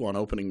 2 on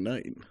opening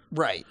night.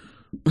 Right.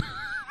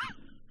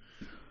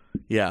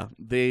 Yeah,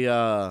 they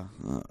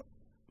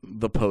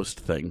the post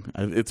thing.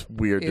 It's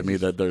weird to me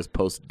that there's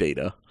post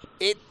data.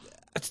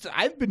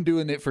 I've been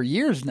doing it for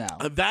years now.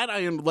 That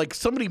I am like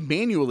somebody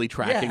manually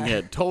tracking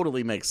it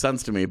totally makes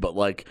sense to me, but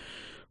like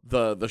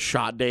the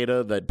shot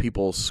data that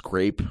people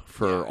scrape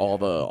for all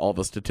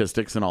the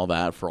statistics and all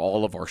that for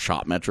all of our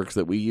shot metrics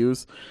that we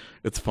use,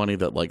 it's funny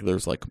that like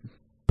there's like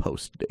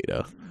post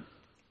data.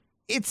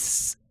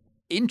 It's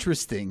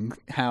interesting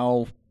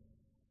how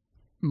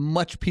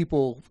much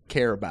people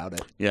care about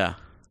it. Yeah.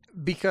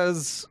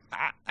 Because,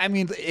 I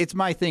mean, it's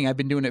my thing. I've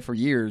been doing it for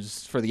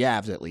years, for the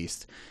Avs at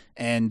least.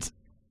 And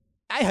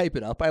I hype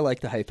it up. I like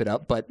to hype it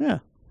up. But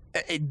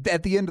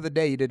at the end of the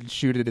day, you didn't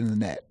shoot it in the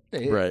net.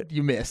 Right.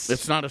 You missed.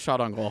 It's not a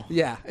shot on goal.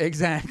 Yeah,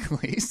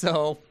 exactly.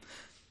 So...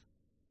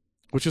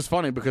 Which is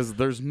funny because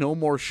there's no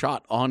more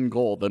shot on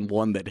goal than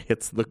one that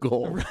hits the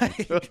goal.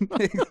 Right.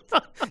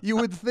 You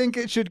would think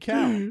it should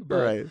count.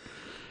 But,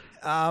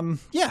 right.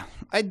 Yeah.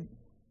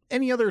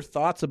 Any other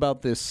thoughts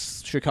about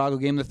this Chicago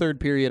game? The third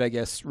period, I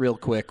guess, real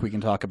quick, we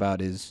can talk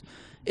about is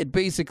it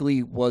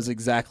basically was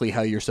exactly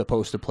how you're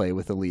supposed to play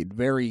with the lead.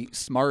 Very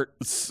smart.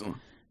 2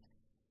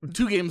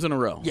 games in a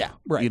row. Yeah,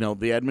 right. You know,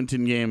 the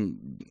Edmonton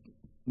game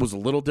was a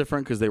little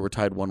different because they were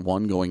tied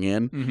 1-1 going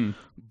in,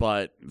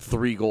 but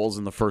 3 goals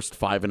in the first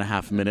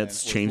 5.5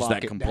 minutes changed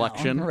that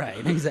complexion. Down.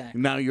 Right, exactly.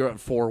 Now you're at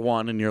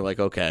 4-1, and you're like,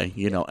 okay,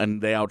 you know,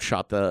 and they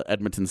outshot the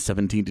Edmonton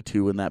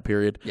 17-2 in that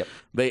period. Yep.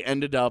 They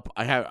ended up.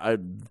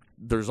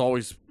 There's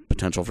always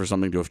potential for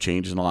something to have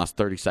changed in the last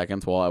 30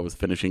 seconds while I was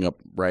finishing up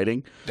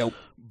writing. Nope.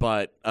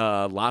 But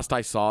last I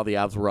saw, the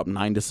Avs were up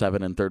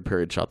 9-7 in third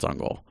period shots on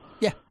goal.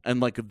 Yeah, and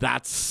like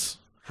that's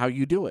how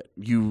you do it.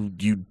 You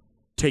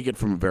take it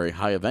from a very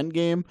high event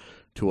game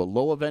to a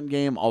low event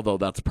game, although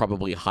that's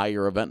probably a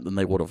higher event than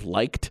they would have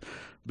liked.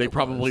 They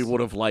probably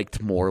would have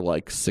liked more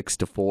like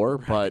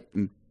 6-4, but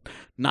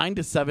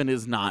 9-7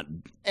 is not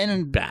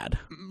bad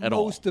at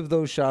all. Most of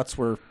those shots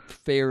were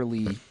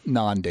fairly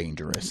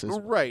non-dangerous.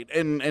 Right,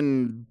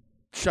 and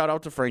shout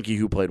out to Frankie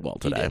who played well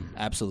today. He did.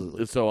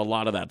 Absolutely. So a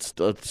lot of that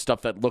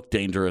stuff that looked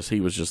dangerous, he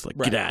was just like,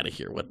 get out of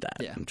here with that.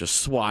 Yeah. And just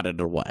swatted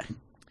it away.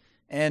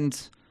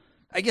 And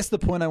I guess the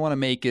point I want to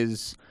make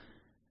is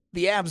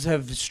the Avs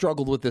have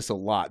struggled with this a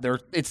lot.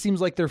 It seems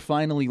like they're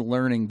finally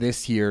learning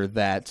this year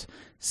that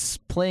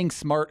playing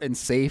smart and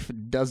safe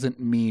doesn't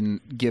mean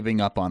giving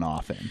up on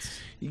offense.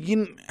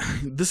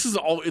 This is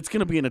all. It's going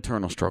to be an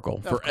eternal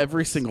struggle for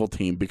every single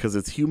team because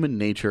it's human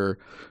nature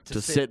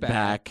to sit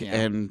back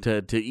and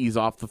to ease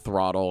off the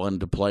throttle and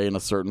to play in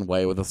a certain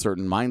way with a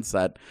certain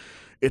mindset.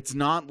 It's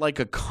not like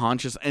a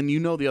conscious, and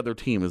the other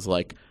team is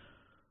like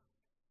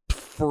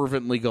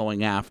fervently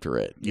going after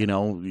it,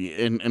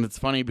 and it's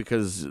funny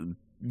because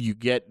you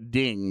get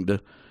dinged.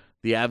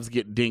 The Avs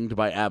get dinged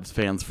by Avs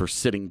fans for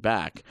sitting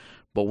back.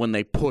 But when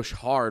they push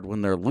hard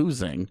when they're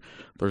losing,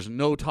 there's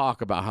no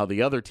talk about how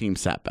the other team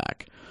sat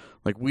back.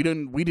 Like we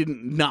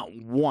didn't not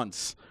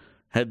once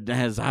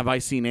have I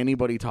seen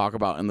anybody talk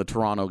about in the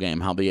Toronto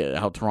game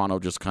how Toronto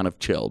just kind of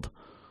chilled.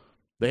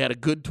 They had a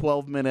good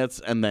 12 minutes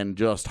and then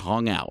just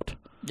hung out.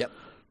 Yep.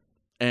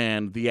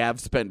 And the Avs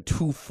spent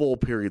 2 full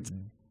periods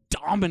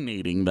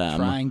dominating them,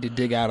 trying to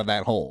dig out of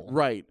that hole.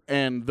 Right,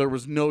 and there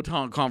was no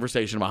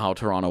conversation about how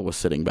Toronto was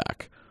sitting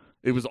back.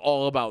 It was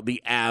all about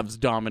the Avs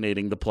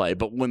dominating the play.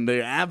 But when the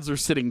Avs are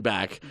sitting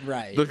back,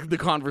 right, the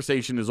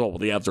conversation is, the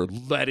Avs are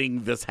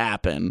letting this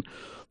happen.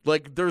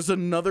 Like, there's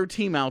another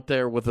team out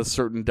there with a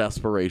certain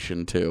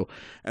desperation, too.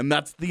 And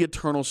that's the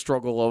eternal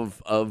struggle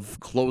of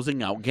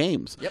closing out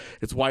games. Yep.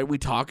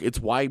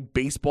 It's why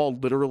baseball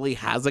literally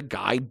has a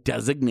guy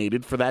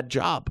designated for that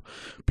job.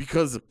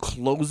 Because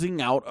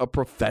closing out a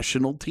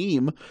professional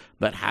team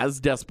that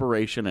has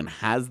desperation and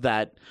has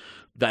that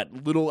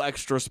little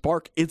extra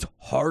spark, it's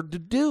hard to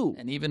do.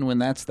 And even when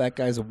that's that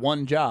guy's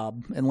one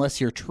job, unless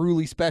you're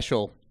truly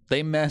special,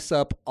 they mess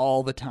up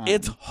all the time.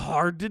 It's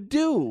hard to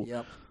do.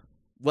 Yep.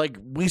 Like,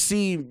 we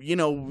see,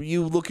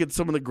 you look at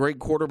some of the great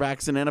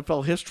quarterbacks in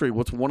NFL history.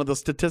 What's one of the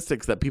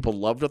statistics that people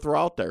love to throw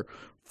out there?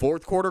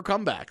 Fourth quarter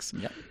comebacks.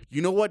 Yep.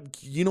 You know what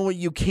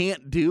you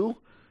can't do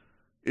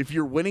if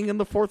you're winning in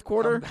the fourth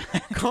quarter?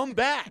 Come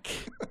back.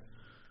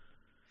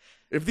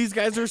 If these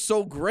guys are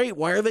so great,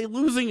 why are they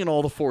losing in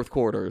all the fourth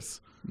quarters?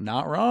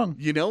 Not wrong.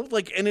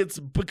 And it's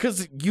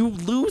because you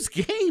lose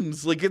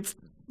games. Like, it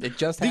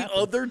just the happens.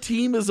 other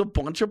team is a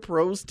bunch of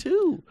pros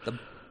too. The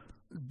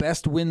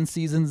best win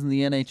seasons in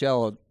the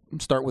NHL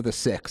start with a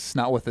 6,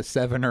 not with a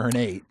 7 or an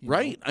 8.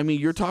 Right. I mean,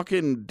 you're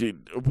talking,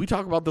 dude, we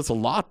talk about this a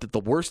lot, that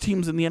the worst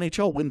teams in the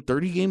NHL win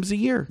 30 games a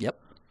year.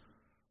 Yep.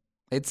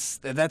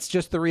 That's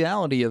just the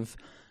reality of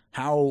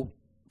how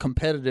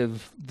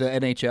competitive the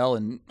NHL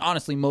and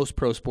honestly most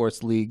pro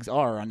sports leagues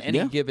are. On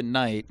any given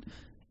night,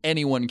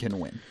 anyone can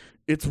win.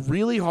 It's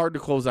really hard to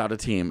close out a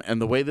team,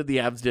 and the way that the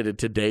Avs did it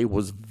today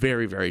was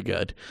very, very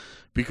good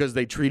because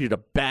they treated a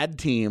bad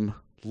team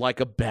like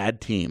a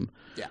bad team.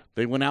 Yeah.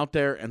 They went out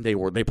there and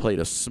they played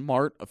a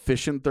smart,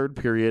 efficient third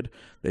period.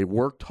 They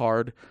worked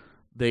hard.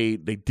 They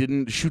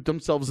didn't shoot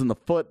themselves in the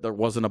foot. There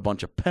wasn't a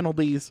bunch of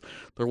penalties.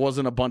 There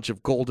wasn't a bunch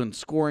of golden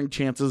scoring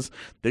chances.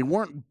 They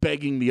weren't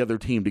begging the other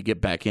team to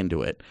get back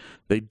into it.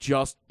 They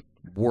just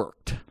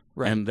worked.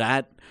 Right. And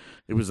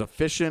it was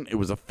efficient. It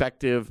was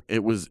effective.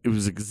 It was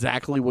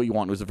exactly what you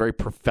want. It was a very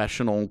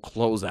professional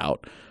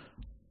closeout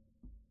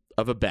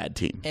of a bad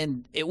team.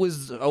 And it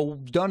was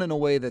done in a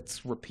way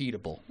that's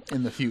repeatable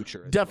in the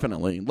future.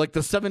 Definitely. Like the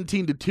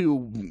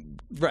 17-2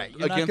 right.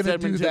 You're against not going to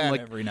Edmonton, do that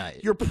like, every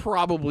night. You're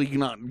probably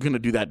not going to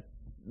do that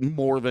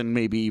more than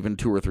maybe even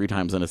 2 or 3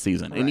 times in a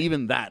season. Right. And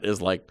even that is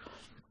like,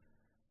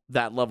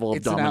 that level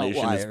of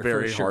domination is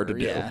very hard to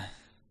do. Yeah.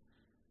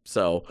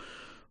 So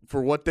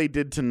for what they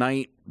did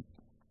tonight,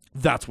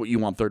 that's what you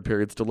want third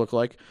periods to look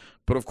like.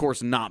 But of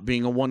course, not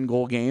being a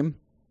 1-goal game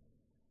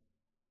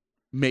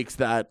makes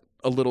that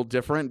a little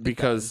different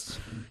because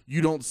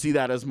you don't see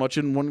that as much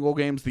in 1-goal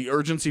games. The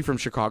urgency from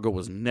Chicago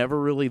was never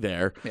really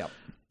there. Yep.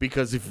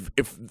 Because if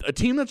a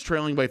team that's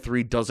trailing by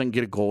 3 doesn't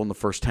get a goal in the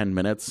first 10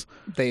 minutes,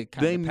 they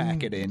kind of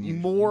pack it in.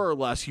 More or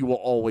less, you will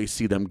always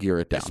see them gear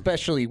it down.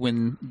 Especially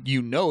when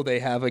they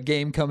have a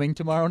game coming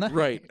tomorrow night.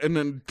 Right. And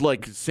then,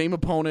 like, same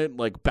opponent,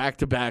 like,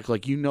 back-to-back,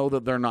 like,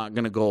 that they're not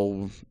going to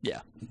go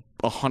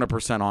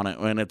 100% on it.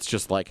 And it's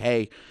just like,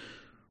 hey,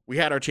 we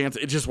had our chance.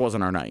 It just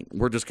wasn't our night.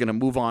 We're just going to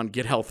move on,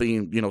 get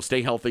healthy,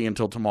 stay healthy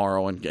until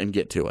tomorrow and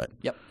get to it.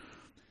 Yep.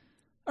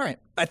 All right.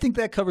 I think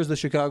that covers the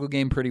Chicago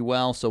game pretty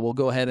well, so we'll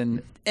go ahead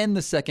and end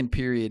the second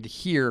period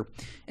here.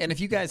 And if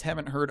you guys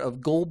haven't heard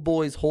of Gold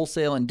Boys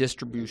Wholesale and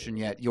Distribution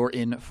yet, you're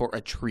in for a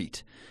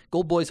treat.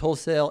 Gold Boys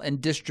Wholesale and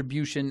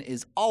Distribution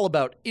is all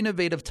about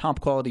innovative,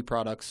 top-quality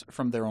products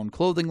from their own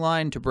clothing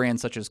line to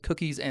brands such as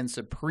Cookies and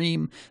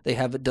Supreme. They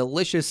have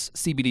delicious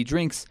CBD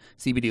drinks,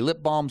 CBD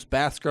lip balms,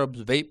 bath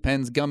scrubs, vape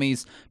pens,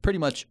 gummies, pretty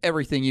much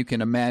everything you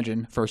can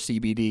imagine for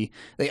CBD.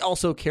 They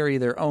also carry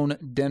their own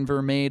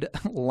Denver-made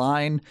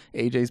line.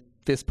 AJ's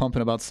fist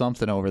pumping about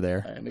something over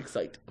there. I'm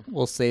excited.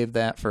 We'll save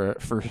that for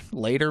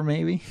later,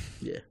 maybe?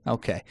 Yeah.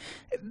 Okay.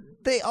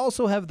 They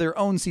also have their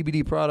own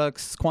CBD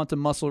products, Quantum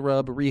Muscle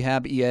Rub,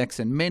 Rehab EX,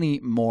 and many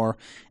more.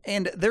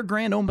 And their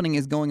grand opening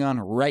is going on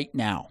right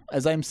now.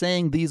 As I'm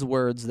saying these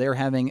words, they're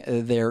having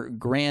their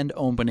grand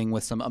opening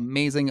with some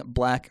amazing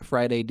Black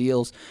Friday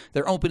deals.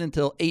 They're open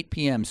until 8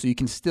 p.m., so you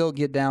can still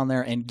get down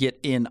there and get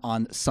in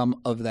on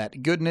some of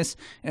that goodness.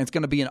 And it's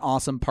going to be an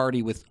awesome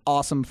party with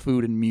awesome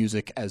food and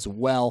music as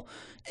well.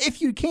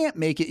 If you can't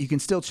make it, you can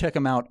still check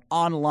them out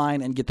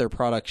online and get their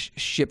products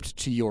shipped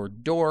to your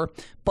door.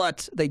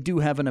 But they do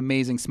have an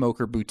amazing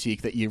smoker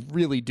boutique that you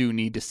really do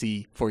need to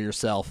see for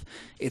yourself.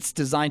 It's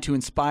designed to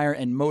inspire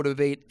and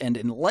motivate and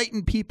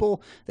enlighten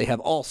people. They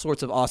have all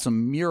sorts of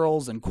awesome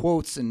murals and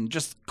quotes and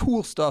just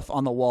cool stuff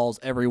on the walls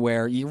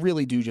everywhere. You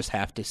really do just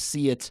have to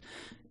see it.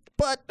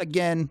 But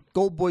again,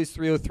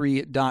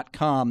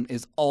 goldboys303.com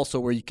is also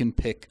where you can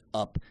pick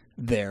up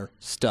their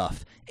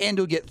stuff. And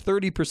you'll get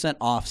 30%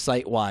 off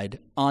site-wide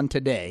on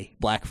today,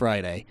 Black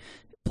Friday.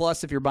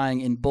 Plus, if you're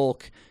buying in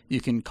bulk, you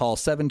can call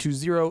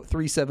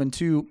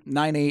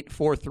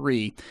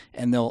 720-372-9843,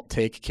 and they'll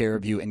take care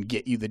of you and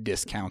get you the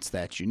discounts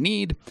that you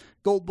need.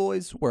 Gold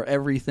Boys, where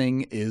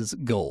everything is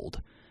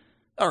gold.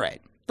 All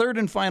right, third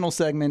and final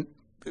segment.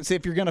 So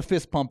if you're going to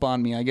fist pump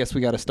on me, I guess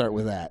we got to start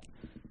with that.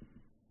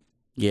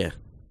 Yeah.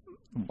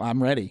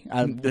 I'm ready.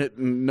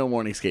 No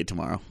morning skate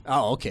tomorrow.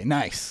 Oh, okay,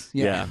 nice.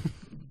 Yeah.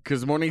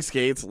 Because morning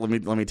skates, let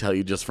me tell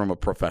you, just from a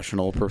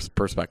professional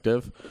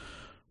perspective,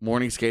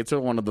 Morning skates are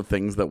one of the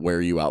things that wear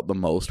you out the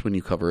most when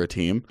you cover a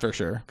team. For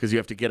sure. Because you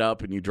have to get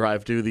up and you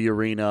drive to the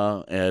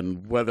arena,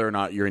 and whether or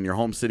not you're in your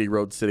home city,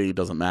 road city,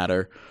 doesn't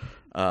matter.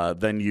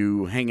 Then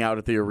you hang out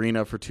at the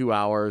arena for 2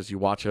 hours. You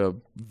watch a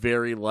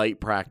very light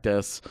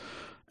practice,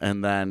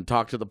 and then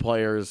talk to the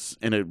players.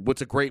 And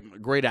what's a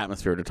great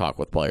atmosphere to talk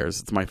with players.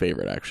 It's my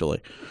favorite,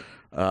 actually.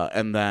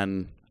 And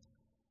then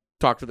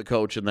talk to the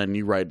coach, and then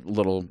you write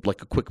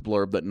a quick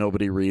blurb that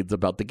nobody reads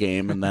about the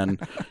game, and then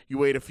you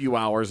wait a few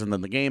hours, and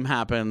then the game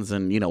happens,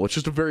 and it's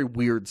just a very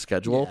weird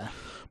schedule. Yeah.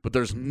 But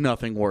there's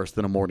nothing worse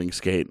than a morning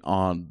skate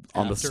on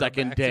the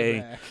second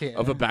day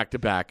of a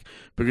back-to-back,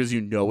 because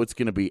it's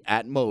going to be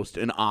at most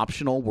an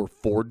optional where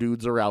 4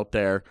 dudes are out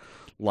there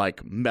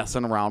like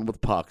messing around with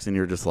pucks, and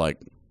you're just like,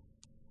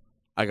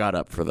 I got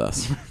up for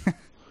this.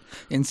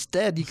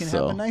 Instead, you can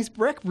have a nice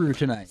Breck brew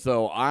tonight.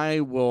 So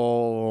I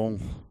will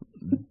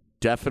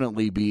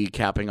definitely be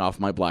capping off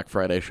my Black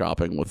Friday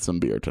shopping with some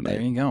beer tonight.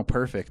 There you go.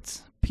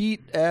 Perfect.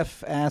 Pete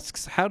F.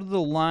 asks, how do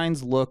the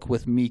lines look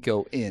with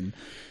Mikko in?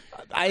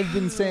 I've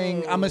been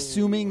saying, I'm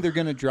assuming they're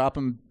going to drop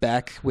him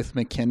back with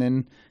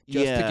McKinnon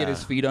just to get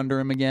his feet under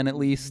him again, at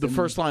least. The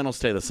first line will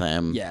stay the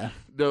same. Yeah.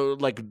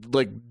 Like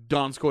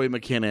Donskoy,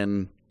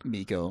 McKinnon,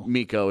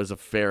 Mikko is a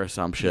fair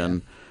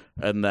assumption.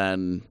 Yeah. And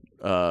then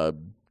Joe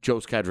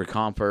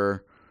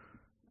Skadrick-Comfer.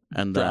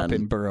 And drop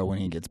then in Burrow when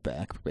he gets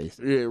back,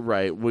 basically.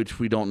 Right, which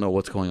we don't know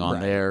what's going on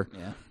there.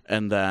 Yeah.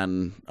 And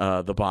then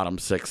the bottom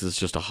 6 is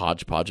just a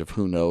hodgepodge of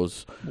who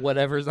knows.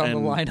 Whatever's on the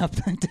lineup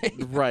that day.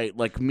 Right,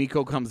 like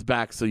Mikko comes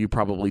back, so you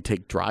probably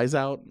take Dries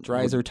out.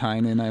 Dries or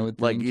Tynan, I would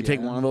think. Like you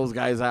take one of those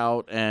guys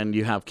out, and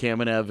you have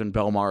Kamenev and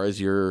Belmar as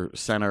your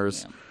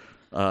centers.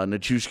 Yeah.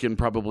 Nichushkin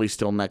probably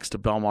still next to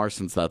Belmar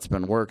since that's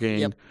been working.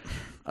 Yep.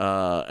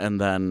 And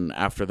then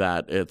after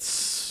that,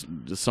 it's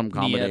some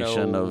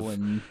combination of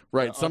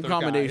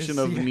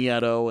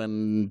Nieto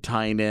and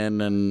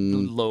Tynan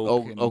and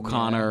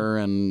O'Connor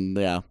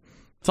and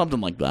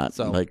something like that.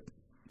 So like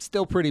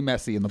still pretty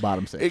messy in the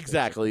bottom 6.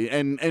 Exactly,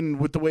 and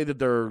with the way that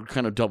they're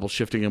kind of double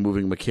shifting and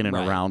moving McKinnon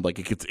around,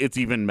 like it's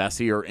even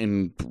messier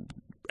in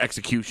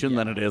execution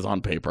than it is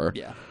on paper.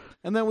 Yeah.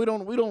 And then we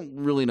don't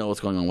really know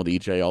what's going on with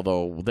EJ,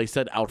 although they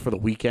said out for the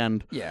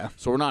weekend. Yeah.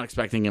 So we're not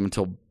expecting him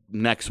until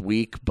next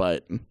week,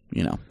 but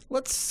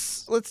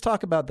let's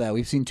talk about that.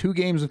 We've seen 2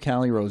 games of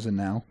Calle Rosen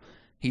now.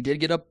 He did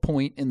get a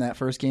point in that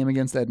first game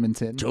against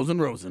Edmonton. Chosen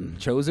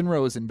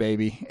Rosen,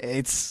 baby.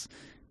 It's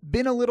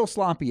been a little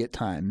sloppy at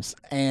times,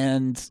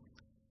 and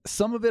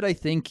some of it I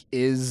think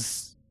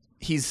is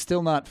he's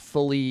still not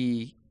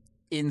fully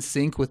in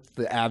sync with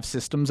the Avs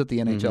systems at the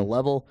NHL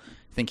level.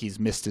 I think he's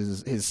missed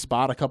his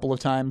spot a couple of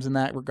times in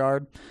that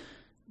regard,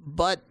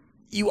 but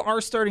you are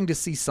starting to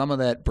see some of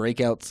that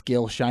breakout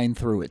skill shine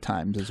through at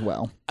times as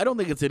well. I don't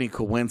think it's any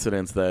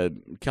coincidence that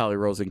Calle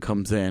Rosen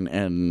comes in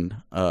and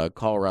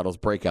Colorado's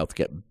breakouts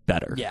get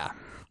better. Yeah.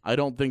 I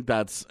don't think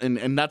that's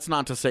and that's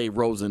not to say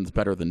Rosen's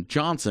better than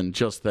Johnson,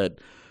 just that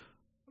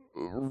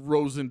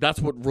Rosen, that's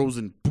what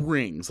Rosen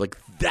brings. Like,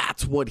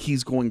 that's what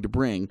he's going to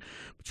bring.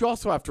 But you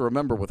also have to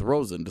remember with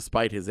Rosen,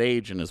 despite his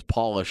age and his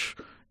polish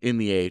in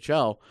the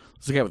AHL,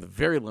 this is a guy with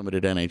very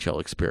limited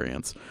NHL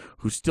experience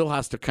who still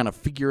has to kind of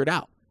figure it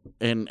out.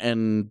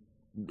 And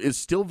is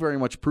still very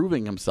much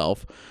proving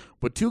himself.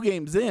 But 2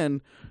 games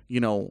in,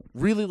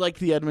 really liked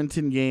the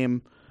Edmonton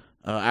game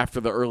after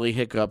the early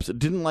hiccups.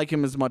 Didn't like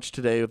him as much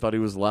today. I thought he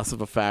was less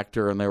of a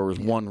factor, and there was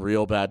one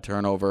real bad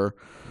turnover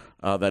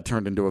that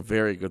turned into a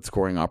very good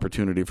scoring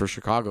opportunity for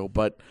Chicago.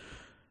 But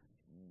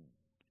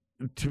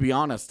to be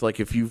honest, like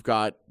if you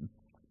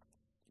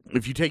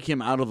take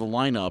him out of the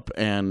lineup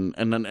and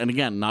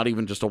again, not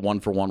even just a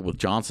 1-for-1 with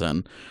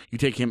Johnson, you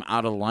take him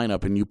out of the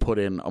lineup and you put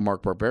in a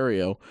Mark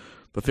Barberio,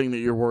 the thing that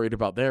you're worried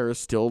about there is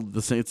still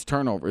the same. It's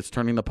turnover. It's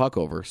turning the puck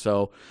over.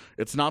 So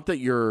it's not that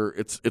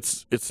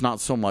it's not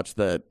so much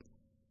that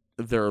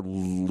they're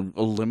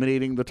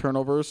eliminating the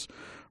turnovers,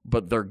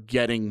 but they're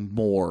getting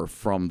more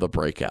from the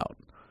breakout.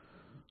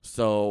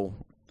 So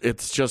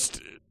it's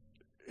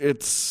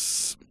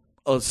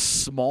a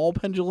small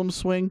pendulum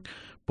swing,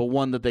 but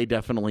one that they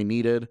definitely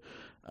needed.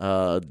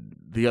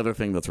 The other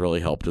thing that's really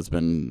helped has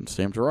been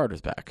Sam Girard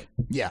is back.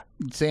 Yeah,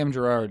 Sam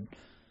Girard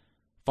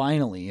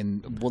finally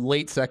in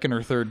late second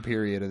or third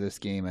period of this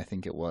game, I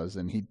think it was,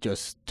 and he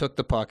just took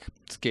the puck,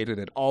 skated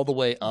it all the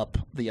way up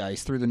the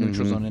ice through the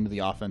neutral zone into the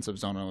offensive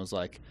zone, and was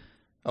like,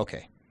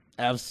 okay,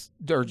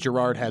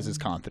 Girard has his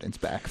confidence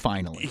back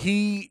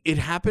finally. It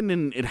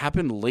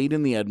happened late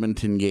in the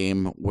Edmonton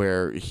game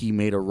where he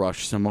made a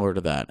rush similar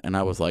to that, and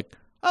I was like,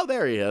 oh,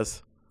 there he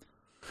is.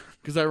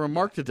 Because I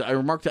remarked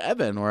to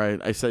Evan where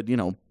I said,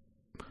 yeah,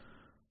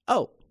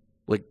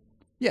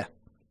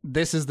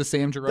 this is the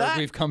Sam Girard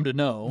we've come to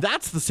know.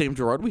 That's the same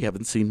Girard we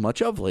haven't seen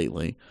much of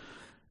lately.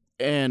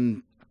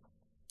 And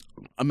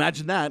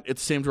imagine that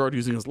it's Sam Girard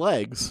using his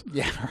legs,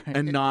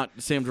 and not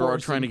Sam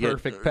Girard trying to get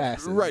perfect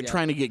passes,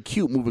 trying to get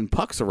cute moving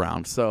pucks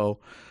around. So,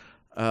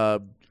 I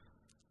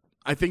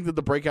think that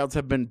the breakouts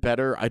have been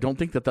better. I don't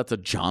think that that's a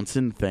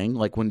Johnson thing.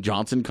 Like when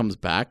Johnson comes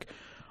back,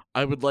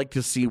 I would like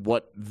to see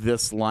what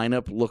this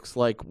lineup looks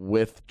like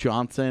with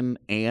Johnson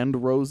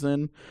and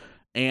Rosen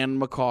and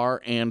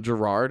Makar and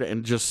Girard,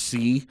 and just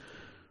see,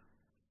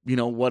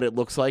 what it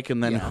looks like,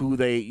 and then who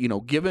they,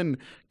 given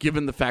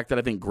the fact that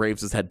I think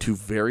Graves has had 2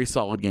 very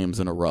solid games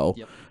in a row,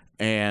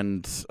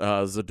 and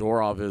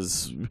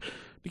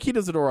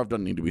Nikita Zadorov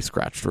doesn't need to be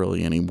scratched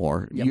really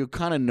anymore. You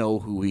kind of know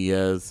who he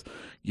is.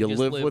 You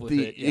live with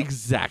it.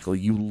 Exactly.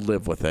 You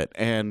live with it,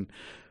 and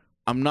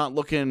I'm not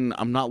looking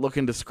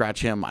to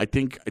scratch him. I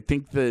think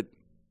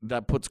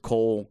that puts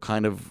Cole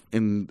kind of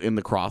in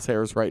the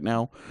crosshairs right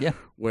now. Yeah.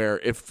 Where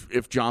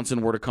if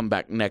Johnson were to come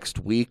back next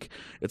week,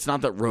 it's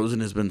not that Rosen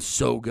has been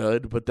so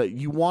good, but that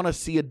you want to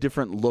see a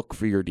different look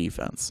for your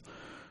defense.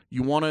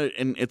 You want to,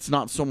 and it's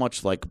not so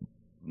much like,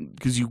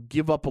 because you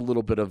give up a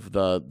little bit of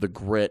the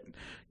grit,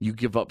 you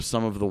give up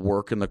some of the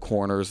work in the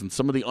corners and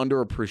some of the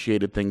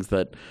underappreciated things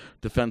that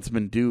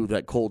defensemen do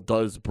that Cole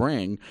does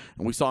bring,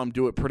 and we saw him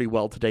do it pretty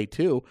well today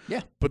too.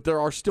 Yeah. But there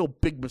are still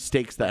big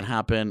mistakes that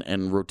happen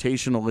and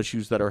rotational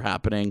issues that are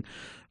happening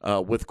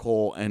with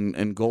Cole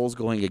and goals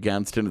going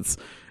against, and it's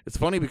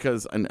funny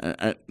because, and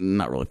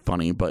not really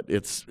funny, but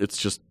it's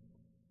just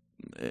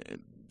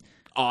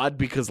odd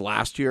because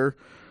last year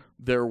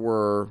it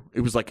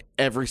was like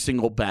every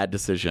single bad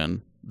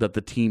decision that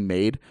the team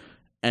made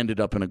ended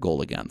up in a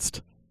goal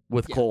against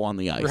with Cole on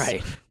the ice.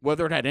 Right.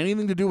 Whether it had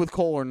anything to do with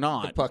Cole or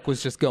not. The puck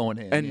was just going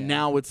in. And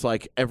now it's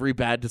like every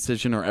bad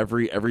decision or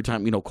every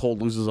time, Cole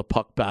loses a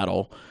puck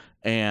battle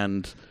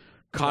and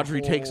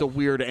Kadri takes a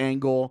weird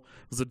angle.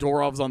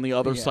 Zadorov's on the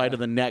other side of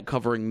the net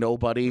covering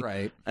nobody.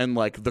 Right. And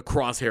like the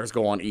crosshairs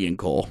go on Ian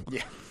Cole.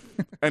 Yeah.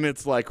 And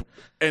it's like,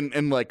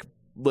 and like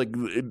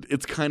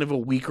it's kind of a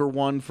weaker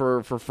one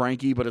for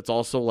Frankie, but it's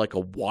also like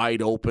a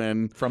wide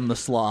open from the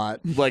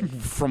slot, like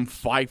from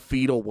 5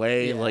 feet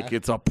away. Like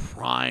it's a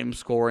prime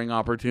scoring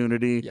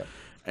opportunity. Yep.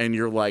 And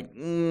you're like,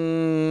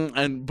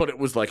 but it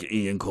was like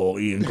Ian Cole.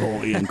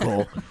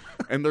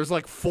 And there's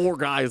like 4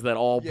 guys that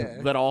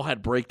all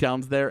had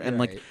breakdowns there,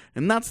 and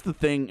and that's the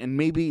thing, and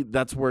maybe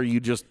that's where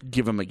you just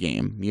give him a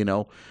game.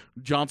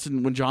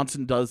 When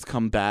Johnson does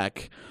come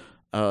back,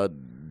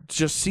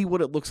 just see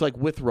what it looks like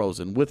with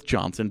Rosen, with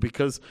Johnson,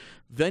 because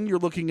then you're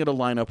looking at a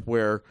lineup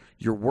where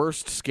your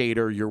worst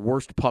skater, your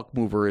worst puck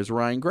mover is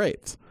Ryan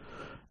Graves.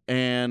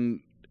 And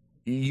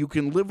you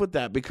can live with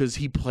that because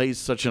he plays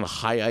such a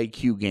high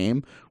IQ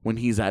game when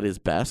he's at his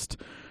best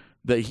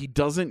that he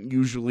doesn't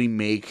usually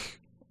make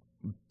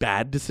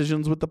bad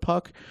decisions with the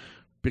puck,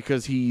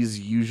 because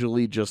he's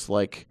usually just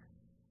like,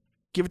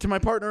 give it to my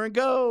partner and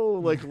go.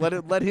 Like,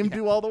 let him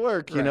do all the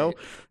work, you know?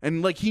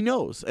 And like, he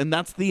knows. And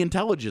that's the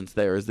intelligence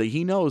there, is that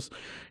he knows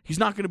he's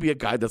not going to be a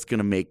guy that's going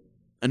to make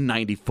a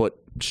 90-foot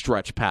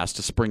stretch pass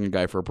to spring a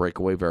guy for a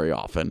breakaway very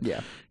often.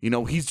 Yeah.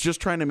 He's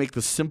just trying to make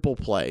the simple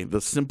play, the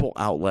simple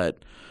outlet.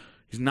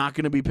 He's not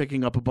going to be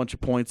picking up a bunch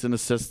of points and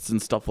assists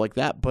and stuff like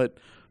that, but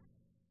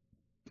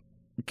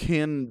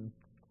can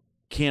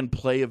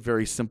play a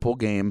very simple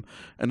game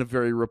and a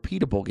very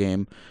repeatable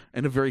game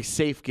and a very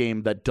safe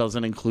game that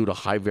doesn't include a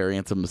high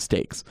variance of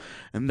mistakes.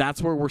 And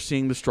that's where we're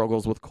seeing the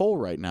struggles with Cole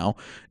right now,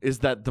 is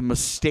that the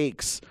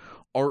mistakes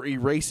are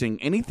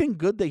erasing anything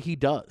good that he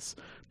does.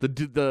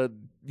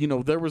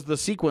 There was the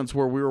sequence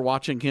where we were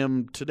watching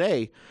him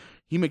today.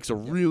 He makes a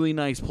really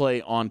nice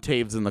play on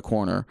Taves in the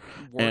corner.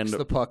 Works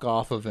the puck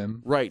off of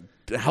him. Right.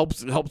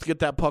 Helps get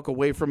that puck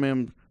away from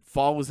him,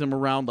 follows him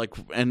around,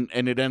 and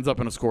it ends up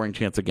in a scoring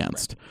chance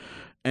against. Right.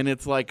 And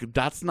it's like,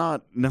 that's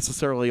not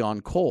necessarily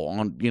on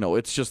Cole.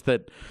 It's just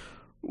that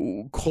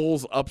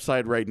Cole's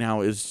upside right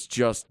now is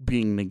just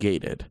being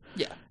negated.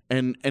 Yeah.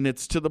 And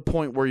it's to the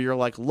point where you're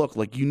like, look,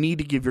 like, you need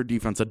to give your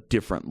defense a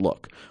different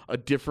look, a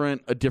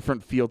different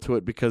feel to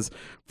it, because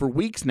for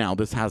weeks now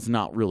this has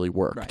not really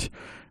worked. Right.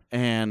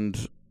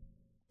 And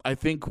I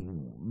think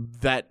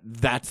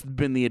that's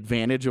been the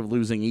advantage of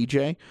losing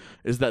EJ,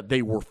 is that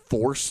they were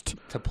forced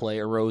to play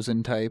a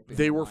Rosen type.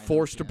 They were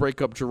forced to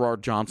break up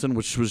Girard Johnson,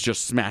 which was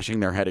just smashing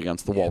their head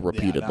against the wall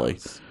repeatedly.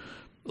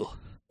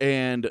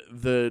 And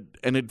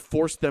it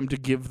forced them to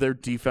give their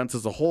defense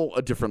as a whole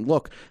a different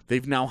look.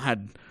 They've now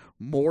had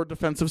more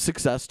defensive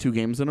success 2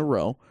 games in a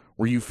row,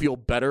 where you feel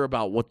better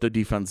about what the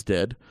defense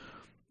did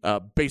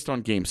based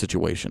on game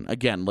situation.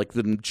 Again, like,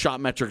 the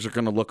shot metrics are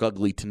going to look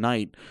ugly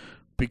tonight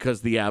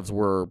because the Avs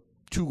were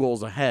 2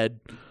 goals ahead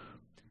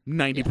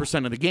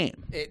 90% of the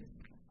game.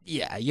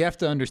 You have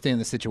to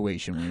understand the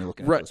situation when you're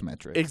looking at those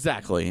metrics.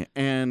 Exactly.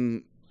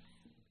 And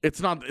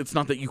it's not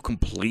that you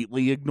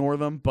completely ignore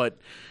them, but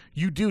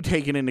you do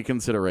take it into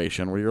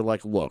consideration, where you're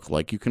like, look,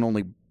 like, you can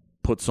only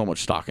put so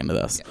much stock into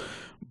this. Yeah.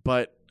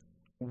 But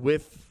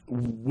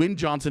when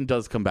Johnson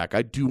does come back,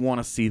 I do want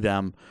to see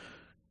them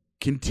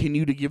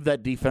continue to give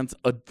that defense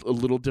a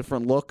little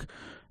different look.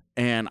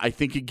 And I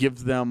think it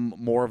gives them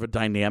more of a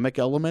dynamic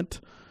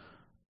element.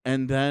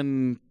 And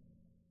then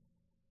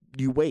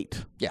you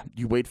wait. Yeah.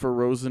 You wait for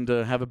Rosen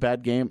to have a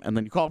bad game, and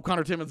then you call up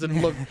Connor Timmins and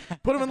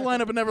put him in the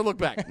lineup and never look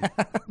back.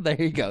 There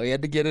you go. He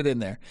had to get it in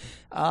there.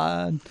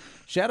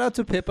 Shout out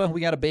to Pippa.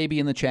 We got a baby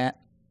in the chat.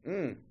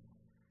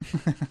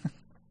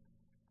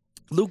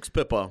 Luke's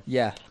Pippa.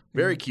 Yeah.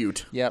 Very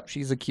cute. Yep,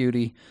 she's a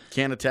cutie.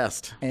 Can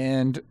attest.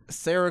 And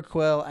Sarah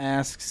Quell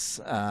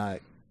asks,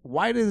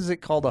 why is it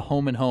called a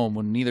home and home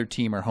when neither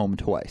team are home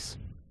twice?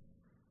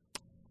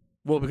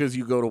 Well, because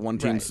you go to one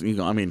team's,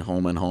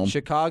 home and home.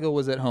 Chicago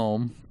was at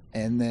home,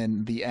 and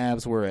then the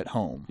Avs were at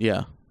home.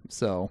 Yeah.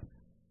 So,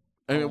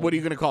 I mean, what are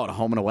you going to call it? A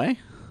home and away?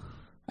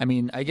 I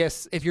mean, I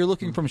guess if you're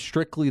looking from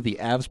strictly the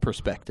Avs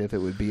perspective, it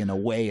would be an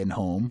away and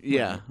home.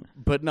 Yeah,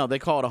 but no, they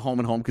call it a home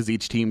and home because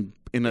each team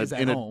is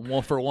at home.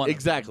 Well, for one,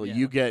 exactly. Yeah.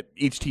 You get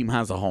each team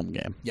has a home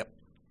game.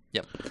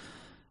 Yep.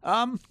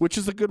 Which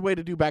is a good way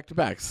to do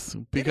back-to-backs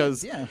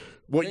because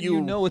what then you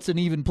know it's an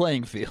even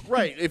playing field.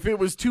 Right. If it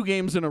was 2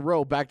 games in a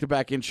row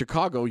back-to-back in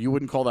Chicago, you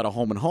wouldn't call that a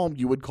home and home.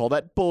 You would call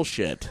that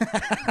bullshit.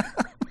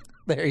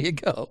 There you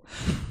go.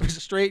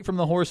 Straight from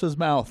the horse's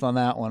mouth on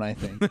that one, I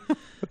think.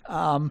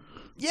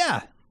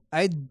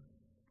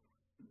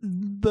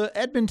 The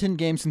Edmonton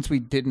game, since we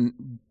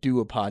didn't do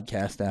a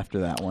podcast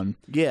after that one,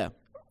 Yeah.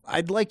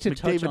 I'd like to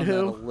touch on that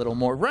a little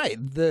more. Right.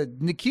 The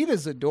Nikita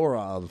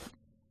Zadorov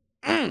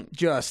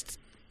just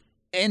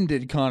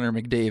ended Connor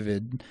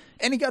McDavid,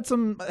 and he got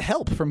some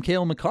help from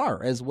Cale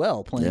Makar as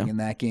well playing in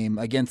that game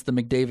against the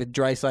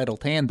McDavid-Draisaitl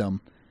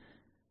tandem.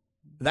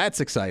 That's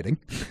exciting.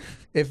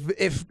 If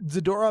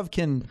Zadorov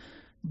can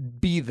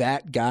be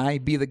that guy,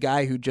 be the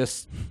guy who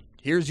just,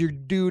 here's your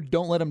dude,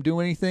 don't let him do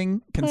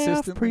anything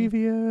consistently.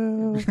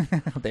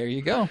 Preview. There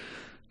you go.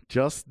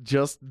 Just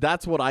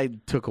that's what I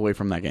took away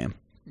from that game.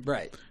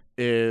 Right.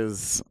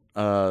 Is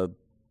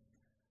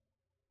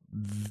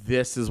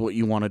this is what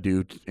you want to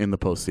do in the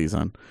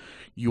postseason.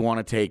 You want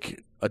to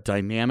take a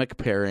dynamic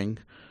pairing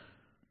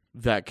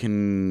that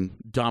can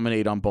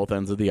dominate on both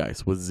ends of the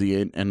ice with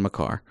Z and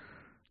Makar.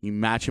 You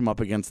match him up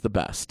against the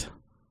best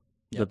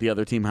that the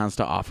other team has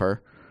to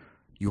offer.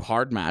 You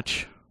hard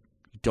match.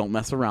 You don't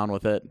mess around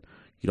with it.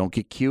 You don't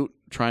get cute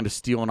trying to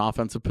steal an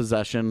offensive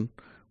possession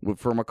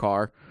for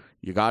Makar.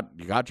 You got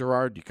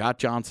Gerard. You got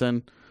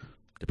Johnson.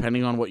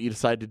 Depending on what you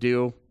decide to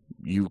do,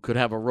 you could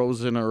have a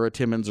Rosen or a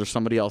Timmins or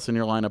somebody else in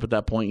your lineup at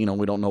that point. You know,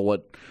 we don't know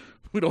what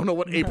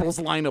April's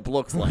lineup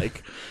looks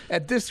like.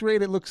 At this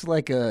rate, it looks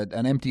like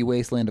an empty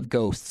wasteland of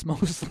ghosts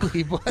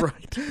mostly. But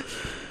right.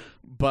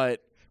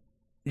 But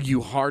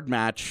you hard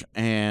match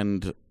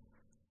and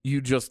you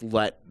just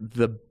let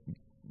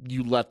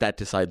that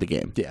decide the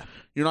game. Yeah.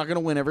 You're not going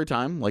to win every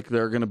time. Like,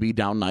 there are going to be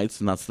down nights,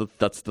 and that's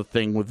the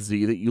thing with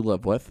Z that you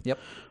live with. Yep.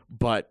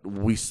 But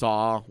we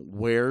saw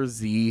where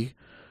Z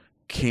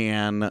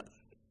can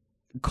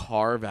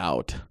carve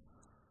out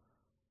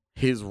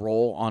his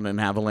role on an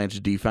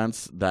Avalanche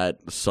defense that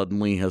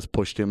suddenly has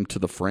pushed him to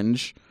the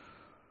fringe.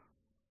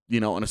 You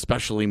know, and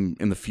especially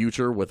in the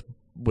future with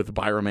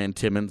Byram and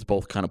Timmins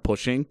both kind of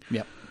pushing.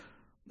 Yep.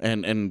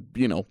 And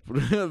you know,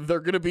 they're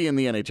going to be in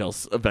the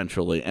NHL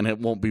eventually, and it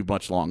won't be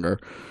much longer.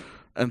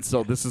 And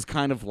so this is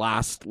kind of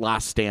last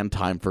stand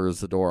time for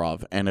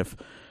Zadorov. And if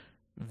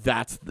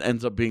that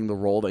ends up being the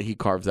role that he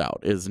carves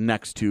out, is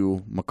next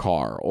to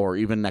Makar or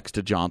even next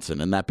to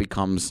Johnson, and that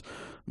becomes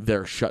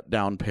their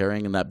shutdown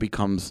pairing, and that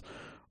becomes,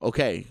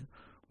 okay,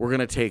 we're going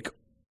to take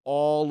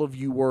all of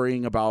you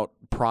worrying about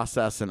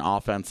process and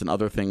offense and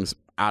other things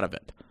out of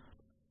it.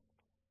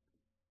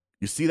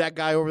 You see that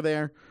guy over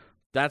there?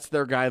 That's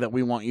their guy that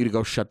we want you to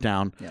go shut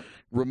down. Yep.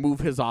 Remove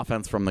his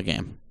offense from the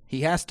game.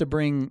 He has to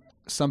bring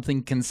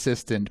something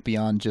consistent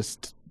beyond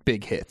just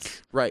big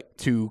hits. Right.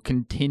 To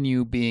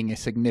continue being a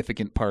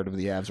significant part of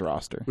the Avs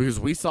roster. Because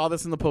we saw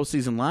this in the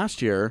postseason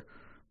last year.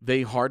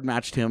 They hard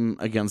matched him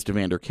against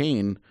Evander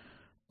Kane,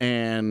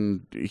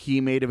 and he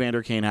made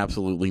Evander Kane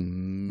absolutely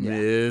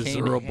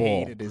miserable. Kane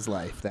hated his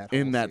life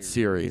in that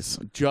series.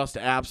 Just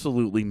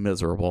absolutely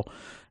miserable.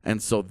 And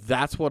so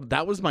that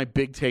was my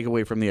big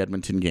takeaway from the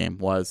Edmonton game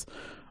was,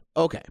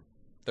 okay,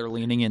 they're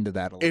leaning into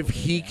that a little if bit.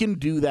 he can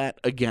do that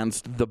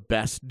against the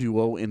best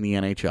duo in the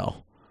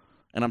NHL,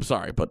 and I'm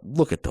sorry, but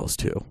look at those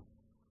two.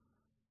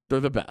 They're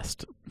the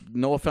best.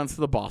 No offense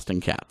to the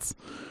Boston Cats.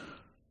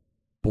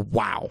 But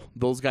wow,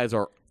 those guys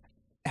are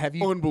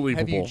unbelievable.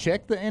 Have you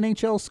checked the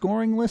NHL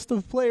scoring list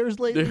of players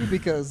lately?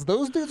 Because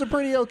those dudes are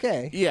pretty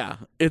okay. Yeah,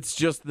 it's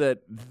just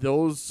that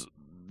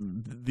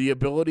the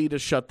ability to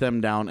shut them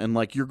down, and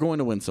like, you're going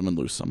to win some and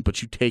lose some,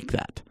 but you take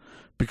that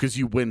because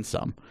you win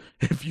some.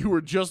 If you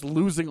were just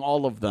losing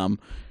all of them,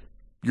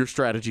 your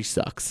strategy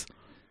sucks.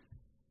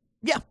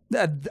 Yeah,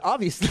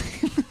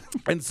 obviously.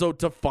 And so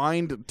to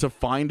find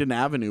an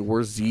avenue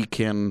where Z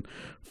can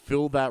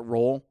fill that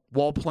role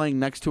while playing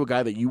next to a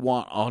guy that you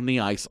want on the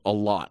ice a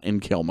lot in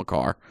Cale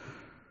Makar,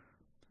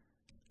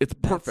 it's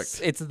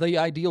perfect. It's the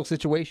ideal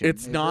situation.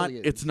 It's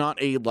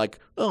not a like,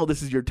 oh,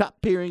 this is your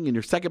top pairing and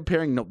your second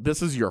pairing. No,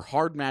 this is your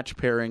hard match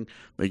pairing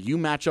that you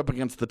match up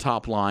against the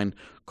top line.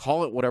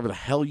 Call it whatever the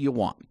hell you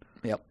want.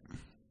 Yep.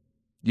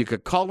 You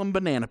could call them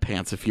banana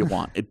pants if you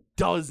want. It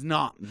does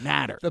not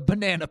matter. The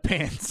banana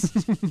pants.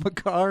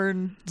 Makar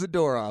and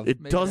Zadorov.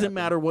 It doesn't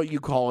matter what you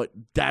call it.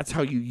 That's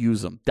how you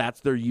use them.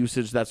 That's their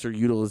usage. That's their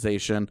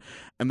utilization.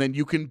 And then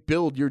you can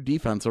build your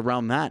defense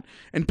around that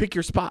and pick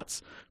your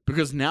spots.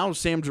 Because now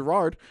Sam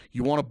Girard,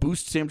 you want to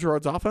boost Sam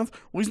Girard's offense?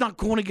 Well, he's not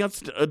going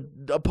against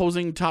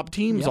opposing top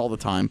teams all the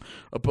time.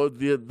 The best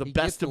of the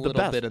best. A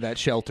little bit of that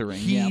sheltering.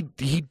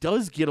 He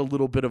does get a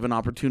little bit of an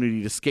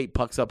opportunity to skate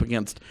pucks up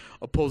against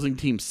opposing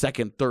teams'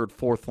 second, third,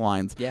 fourth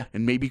lines,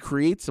 and maybe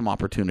create some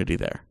opportunity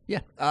there.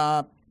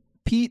 Yeah.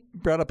 Pete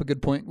brought up a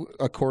good point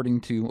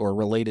according to or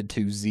related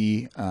to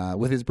Z.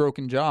 With his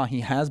broken jaw, he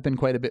has been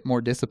quite a bit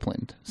more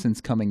disciplined since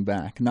coming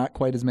back. Not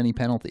quite as many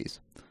penalties.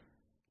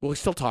 Well, he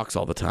still talks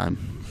all the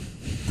time.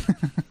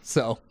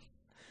 So,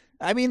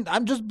 I mean,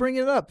 I'm just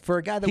bringing it up for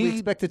a guy that we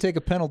expect to take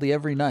a penalty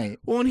every night.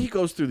 Well, and he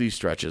goes through these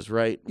stretches,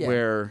 right,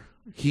 where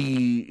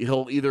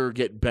he'll either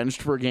get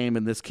benched for a game.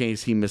 In this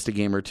case, he missed a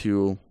game or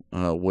two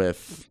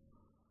with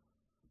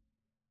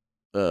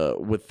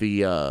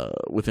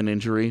an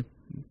injury.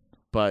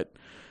 But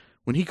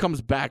when he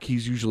comes back,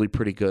 he's usually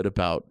pretty good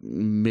about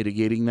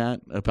mitigating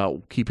that,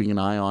 about keeping an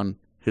eye on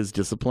his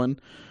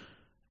discipline.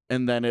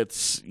 And then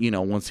it's,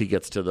 once he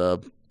gets to the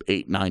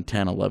 8, 9,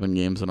 10, 11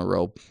 games in a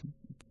row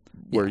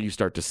where you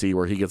start to see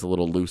where he gets a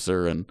little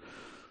looser and,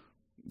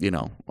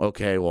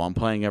 okay, well, I'm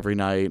playing every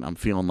night. I'm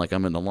feeling like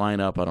I'm in the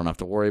lineup. I don't have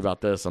to worry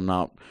about this. I'm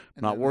not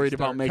worried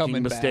about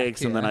making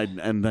mistakes. Back,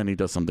 and then he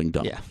does something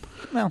dumb. Yeah.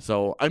 Well.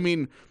 So, I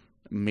mean,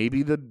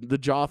 maybe the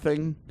jaw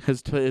thing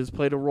has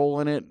played a role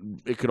in it.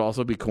 It could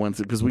also be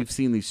coincidence because we've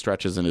seen these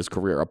stretches in his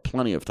career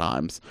plenty of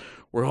times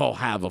where he'll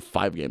have a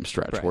 5-game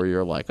stretch where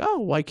you're like, oh,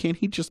 why can't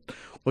that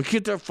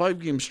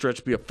 5-game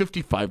stretch be a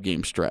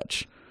 55-game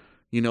stretch?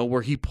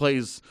 Where he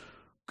plays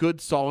good,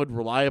 solid,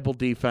 reliable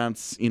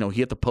defense. He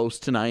hit the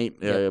post tonight.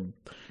 Yep.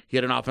 He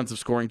had an offensive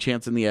scoring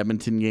chance in the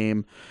Edmonton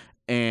game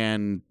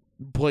and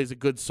plays a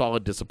good,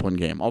 solid, disciplined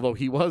game. Although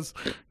he was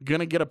going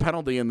to get a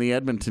penalty in the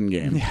Edmonton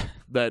game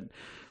that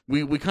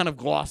we kind of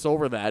gloss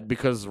over that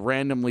because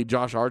randomly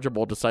Josh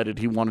Archibald decided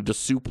he wanted to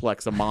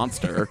suplex a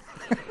monster.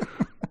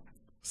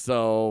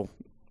 So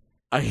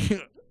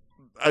I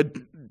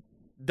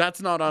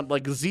that's not on,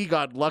 like, Z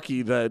got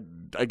lucky that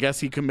I guess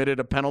he committed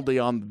a penalty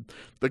on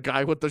the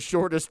guy with the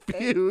shortest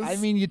fuse. I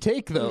mean, you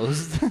take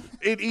those.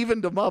 It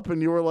evened him up,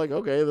 and you were like,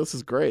 okay, this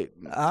is great.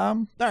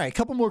 All right, a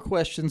couple more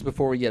questions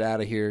before we get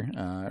out of here.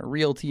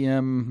 Real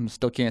TM,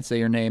 still can't say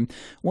your name.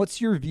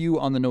 What's your view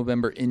on the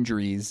November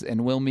injuries,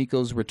 and will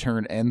Mikko's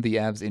return end the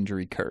Avs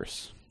injury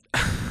curse?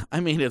 I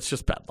mean, it's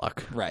just bad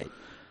luck. Right.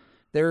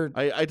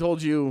 I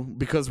told you,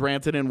 because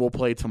Rantanen will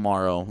play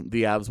tomorrow,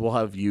 the Avs will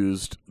have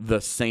used the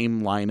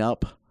same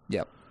lineup.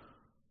 Yep.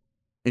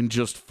 In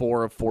just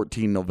 4 of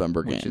 14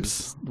 November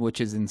games.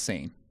 Which is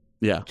insane.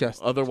 Yeah.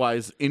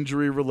 Otherwise,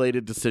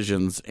 injury-related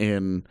decisions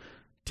in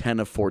 10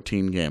 of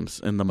 14 games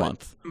in the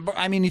month. But,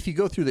 I mean, if you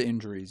go through the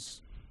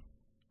injuries,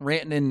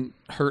 Rantanen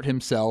hurt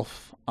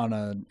himself on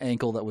an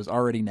ankle that was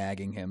already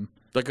nagging him.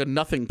 Like a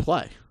nothing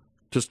play.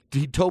 Just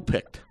he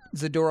toe-picked.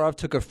 Zadorov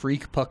took a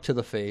freak puck to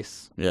the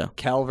face. Yeah.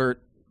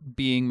 Calvert,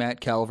 being Matt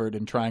Calvert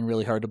and trying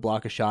really hard to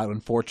block a shot,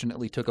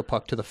 unfortunately took a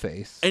puck to the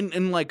face.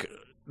 And like,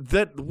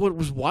 that, what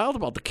was wild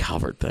about the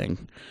Calvert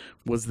thing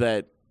was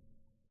that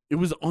it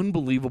was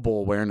unbelievable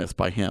awareness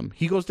by him.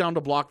 He goes down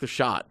to block the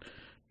shot.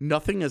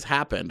 Nothing has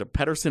happened.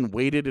 Pettersson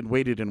waited and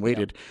waited and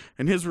waited. Yeah.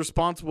 And his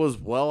response was,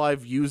 well,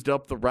 I've used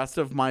up the rest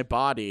of my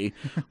body.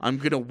 I'm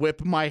going to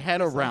whip my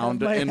head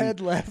around. I have my head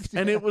left.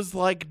 And it was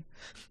like,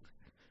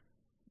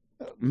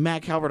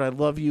 Matt Calvert, I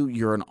love you.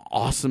 You're an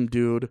awesome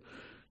dude.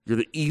 You're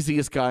the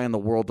easiest guy in the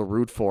world to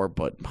root for,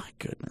 but my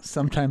goodness.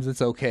 Sometimes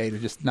it's okay to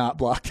just not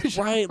block the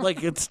shot. Right?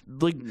 Like, it's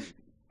like,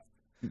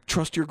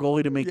 trust your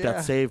goalie to make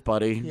that save,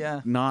 buddy.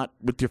 Yeah. Not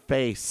with your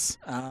face.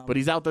 But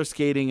he's out there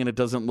skating, and it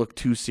doesn't look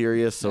too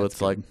serious, so it's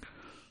good. Like,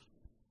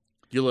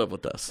 you live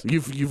with this.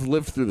 You've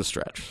lived through the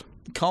stretch.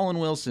 Colin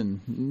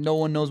Wilson, no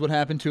one knows what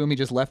happened to him. He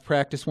just left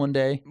practice one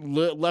day.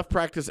 Left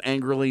practice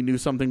angrily, knew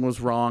something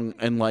was wrong,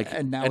 and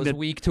now it's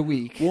week to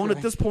week. Well, and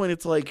at this point,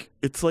 it's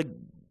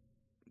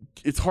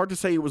hard to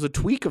say it was a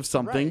tweak of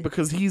something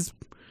because he's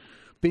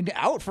been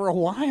out for a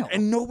while,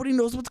 and nobody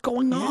knows what's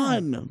going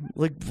on.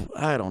 Like,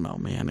 I don't know,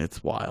 man.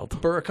 It's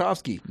wild.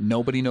 Burakovsky,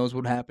 nobody knows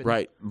what happened.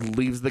 Right,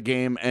 leaves the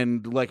game,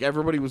 and like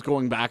everybody was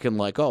going back and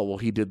like, oh, well,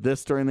 he did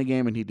this during the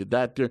game, and he did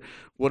that.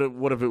 What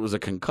if it was a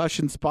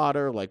concussion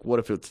spotter? Like, what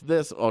if it's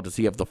this? Oh, does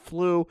he have the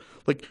flu?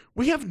 Like,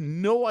 we have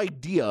no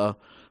idea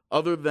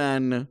other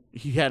than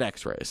he had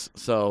X-rays.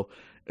 So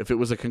if it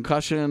was a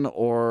concussion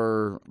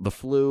or the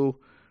flu,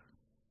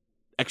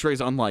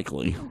 X-rays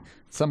unlikely.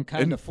 Some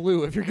kind of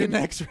flu if you're getting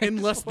X-rays.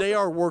 Unless they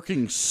are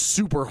working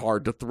super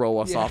hard to throw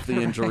us off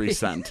the injury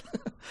scent.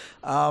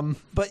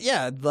 But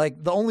yeah,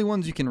 like the only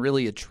ones you can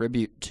really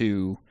attribute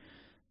to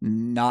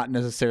not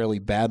necessarily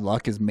bad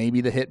luck is maybe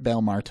the hit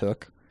Belmar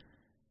took.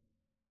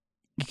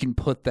 You can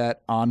put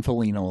that on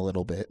Foligno a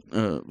little bit.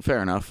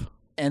 Fair enough.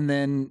 And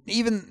then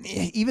even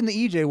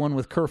the EJ one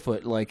with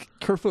Kerfoot, like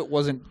Kerfoot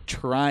wasn't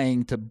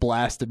trying to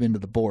blast him into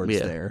the boards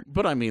there.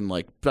 But I mean,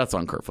 like, that's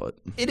on Kerfoot.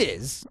 It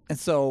is. And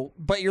so,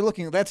 but you're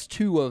looking, that's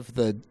 2 of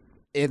the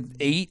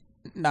 8,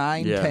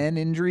 9, 10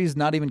 injuries,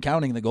 not even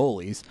counting the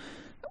goalies,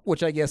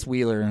 which I guess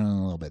Wheeler a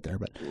little bit there.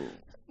 But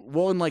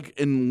well, and like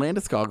in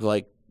Landeskog,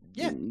 like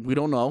Yeah. We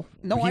don't know.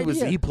 No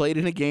idea. He played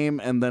in a game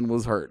and then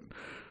was hurt.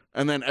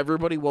 And then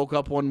everybody woke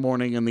up one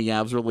morning and the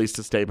Avs released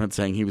a statement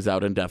saying he was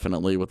out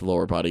indefinitely with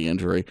lower body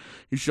injury.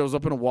 He shows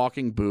up in a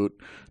walking boot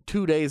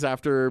 2 days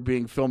after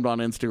being filmed on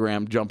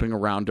Instagram, jumping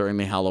around during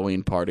the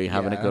Halloween party,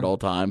 having a good old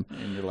time.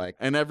 And you're like,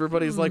 and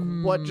everybody's like,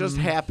 what just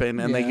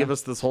happened? And they give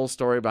us this whole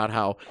story about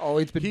how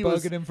it's been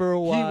bugging him for a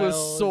while. He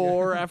was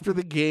sore after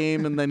the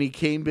game, and then he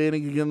came in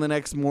again the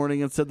next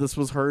morning and said this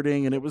was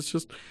hurting. And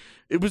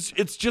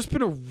it's just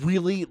been a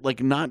really,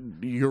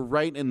 you're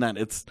right in that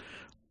it's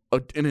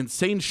an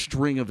insane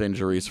string of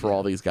injuries for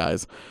all these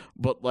guys,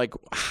 but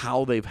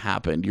how they've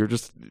happened,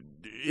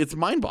 it's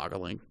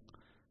mind-boggling.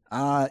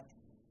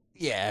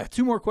 Yeah,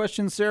 2 more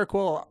questions. Sarah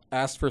Quill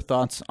asked for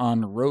thoughts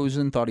on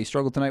Rosen. Thought he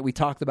struggled tonight. We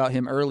talked about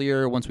him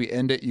earlier. Once we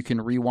end it, you can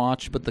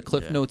rewatch. But the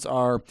cliff notes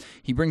are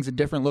he brings a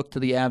different look to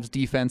the Avs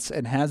defense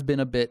and has been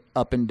a bit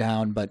up and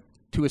down, but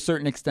to a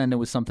certain extent, it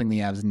was something the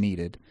Avs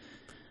needed.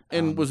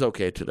 And was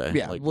okay today.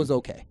 Yeah, it was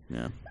okay.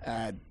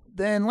 Yeah.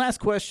 Then last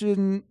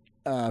question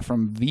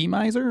from V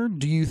Miser.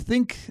 Do you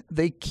think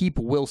they keep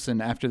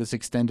Wilson after this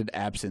extended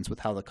absence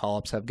with how the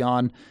call-ups have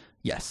gone?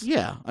 Yes.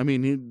 Yeah. I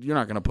mean, you're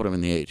not going to put him in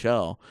the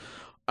AHL.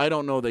 I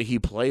don't know that he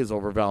plays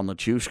over Val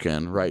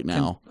Nichushkin right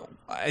now.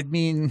 I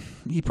mean,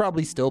 he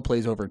probably still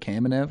plays over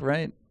Kamenev,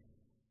 right?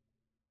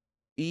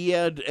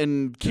 Yeah,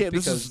 and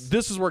this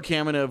is where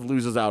Kamenev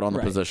loses out on the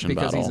position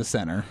because battle. He's a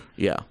center.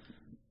 Yeah.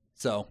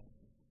 So,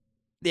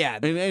 yeah.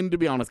 And to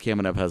be honest,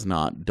 Kamenev has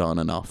not done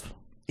enough.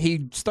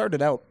 He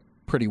started out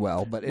pretty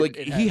well, but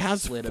he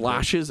has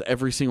flashes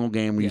every single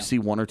game where you see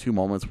 1 or 2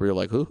 moments where you're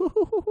like,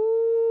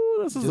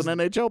 this is an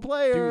NHL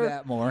player. Do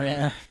that more,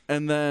 yeah.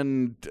 And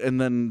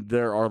then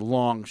there are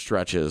long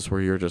stretches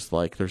where you're just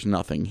like, there's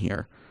nothing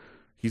here.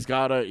 He's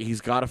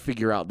gotta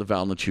figure out the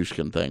Val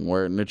Nichushkin thing,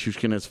 where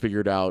Nichushkin has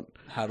figured out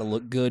how to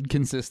look good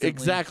consistently.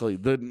 Exactly.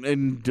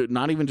 And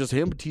not even just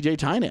him, but TJ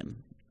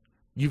Tynan.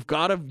 You've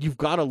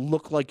gotta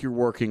look like you're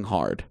working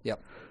hard.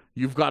 Yep.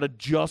 You've got to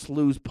just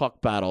lose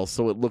puck battles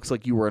so it looks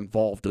like you were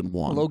involved in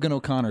one. Logan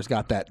O'Connor's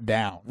got that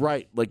down.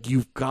 Right.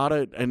 You've got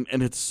to, and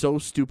it's so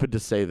stupid to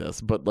say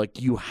this,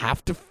 but you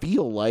have to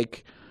feel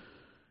like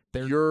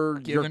you're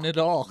giving it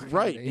all.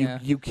 Right. Yeah.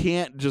 You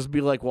can't just be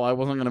like, well, I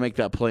wasn't going to make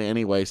that play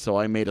anyway, so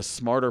I made a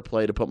smarter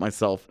play to put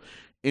myself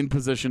in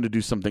position to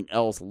do something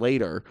else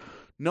later.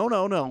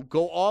 No.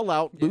 Go all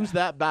out, lose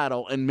that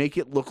battle, and make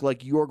it look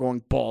like you're going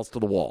balls to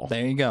the wall.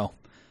 There you go.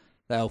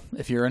 Now,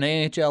 if you're an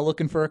AHL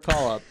looking for a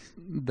call-up,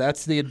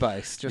 that's the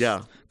advice.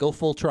 Just go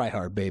full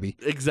try-hard, baby.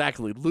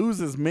 Exactly.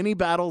 Lose as many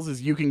battles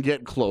as you can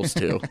get close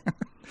to.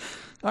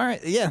 All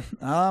right, yeah.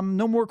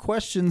 No more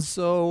questions.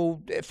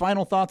 So,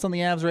 final thoughts on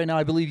the Avs right now.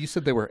 I believe you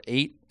said they were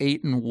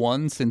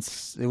 8-1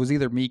 since it was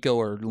either Mikko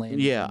or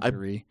Landy. Yeah, I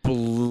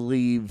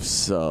believe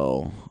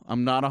so.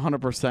 I'm not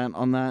 100%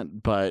 on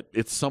that, but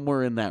it's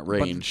somewhere in that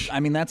range.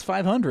 But, that's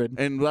 500.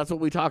 And that's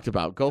what we talked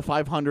about. Go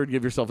 500,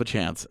 give yourself a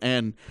chance.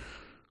 And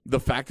the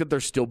fact that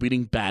they're still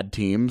beating bad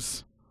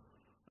teams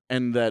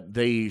and that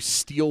they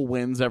steal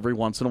wins every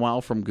once in a while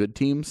from good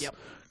teams.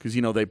 Because,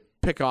 they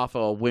pick off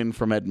a win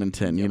from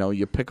Edmonton.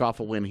 You pick off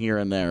a win here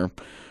and there.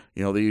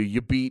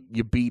 You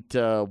beat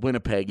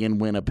Winnipeg in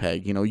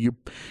Winnipeg. You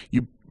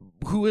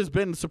who has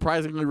been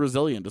surprisingly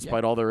resilient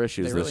despite all their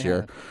issues this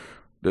year.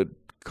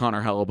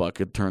 Connor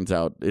Hellebuck, it turns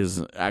out,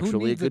 is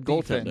actually a good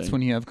goaltender.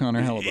 When you have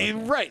Connor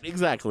Hellebuck. Right,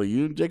 exactly.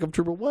 You and Jacob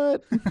Trouba,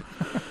 what?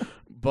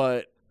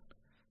 But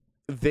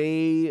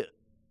they've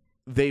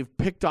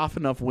picked off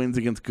enough wins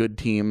against good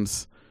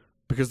teams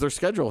because their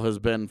schedule has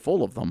been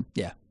full of them.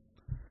 Yeah.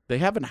 They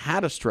haven't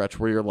had a stretch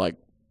where you're like,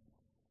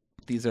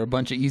 these are a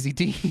bunch of easy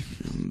teams.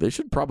 They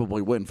should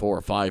probably win 4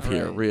 or 5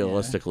 here,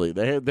 realistically.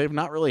 Yeah. They've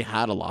not really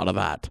had a lot of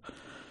that.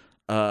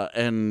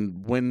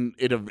 And when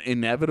it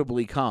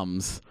inevitably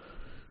comes,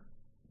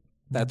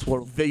 that's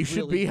what they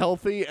should be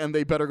healthy, and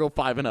they better go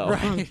 5-0.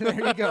 Right,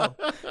 there you go.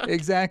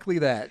 Exactly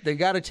that. They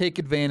got to take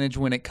advantage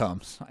when it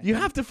comes. You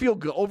have to feel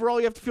good. Overall,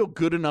 you have to feel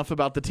good enough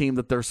about the team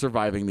that they're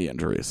surviving the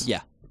injuries.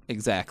 Yeah,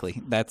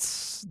 exactly.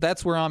 That's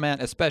where I'm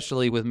at,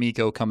 especially with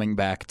Mikko coming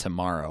back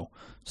tomorrow.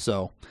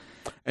 So,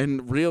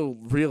 and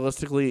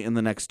realistically, in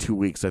the next 2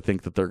 weeks, I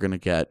think that they're going to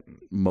get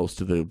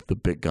most of the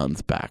big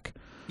guns back.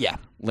 Yeah.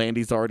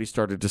 Landy's already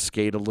started to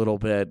skate a little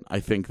bit. I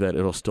think that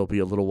it'll still be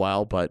a little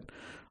while, but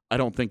I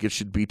don't think it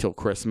should be till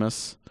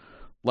Christmas.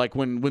 Like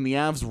when the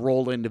Avs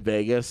roll into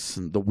Vegas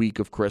the week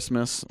of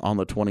Christmas on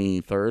the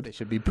 23rd, they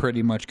should be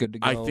pretty much good to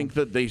go. I think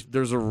that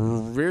there's a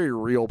very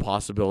real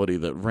possibility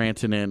that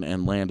Rantanen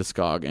and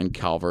Landeskog and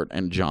Calvert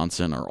and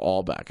Johnson are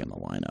all back in the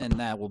lineup. And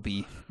that will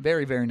be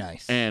very, very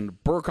nice. And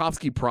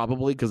Burakovsky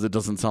probably, because it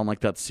doesn't sound like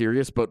that's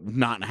serious, but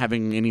not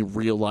having any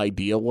real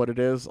idea what it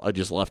is, I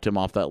just left him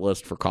off that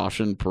list for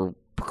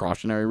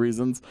precautionary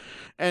reasons.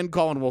 And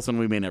Colin Wilson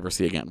we may never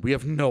see again. We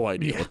have no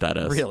idea what that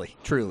is. Really,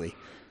 truly.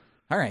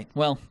 All right.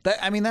 Well,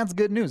 that's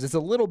good news. It's a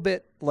little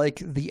bit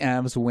like the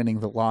Avs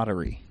winning the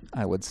lottery,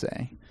 I would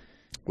say.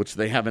 Which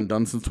they haven't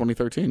done since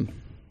 2013.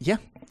 Yeah,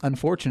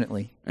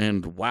 unfortunately.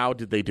 And wow,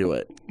 did they do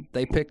it.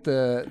 They picked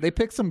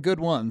some good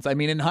ones. I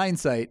mean, in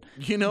hindsight,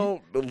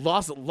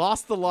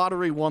 lost the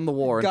lottery, won the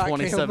war in got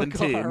 2017.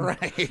 Cale Makar,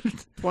 right?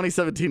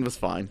 2017 was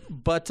fine.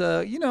 But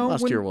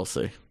last year we'll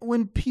see.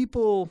 When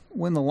people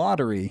win the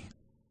lottery,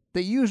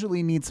 they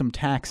usually need some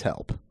tax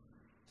help.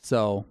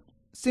 So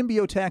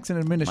Symbio Tax and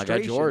Administration. My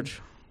guy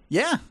George.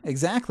 Yeah,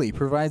 exactly.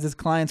 Provides his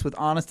clients with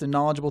honest and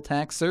knowledgeable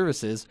tax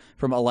services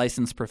from a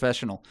licensed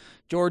professional.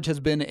 George has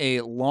been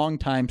a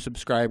longtime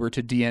subscriber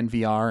to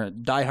DNVR, a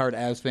diehard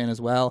Avs fan as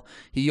well.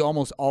 He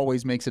almost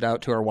always makes it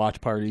out to our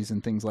watch parties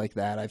and things like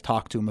that. I've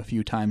talked to him a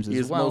few times as well.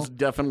 He is most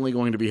definitely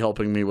going to be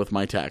helping me with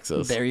my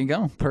taxes. There you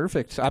go.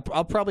 Perfect.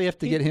 I'll probably have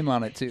to get him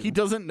on it too. He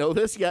doesn't know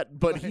this yet,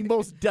 but he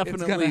most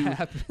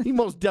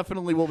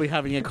definitely will be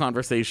having a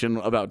conversation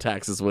about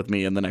taxes with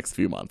me in the next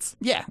few months.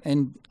 Yeah,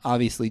 and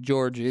obviously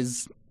George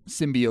is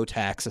Symbio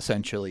Tax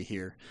essentially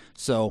here.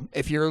 So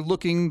if you're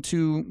looking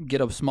to get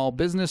a small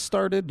business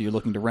started, you're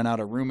looking to rent out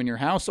a room in your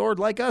house, or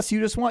like us, you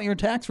just want your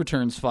tax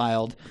returns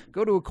filed,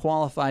 go to a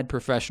qualified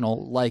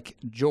professional like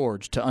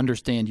George to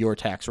understand your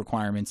tax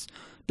requirements.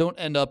 Don't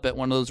end up at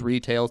one of those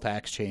retail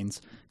tax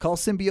chains. Call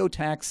Symbio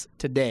Tax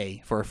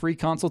today for a free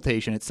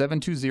consultation at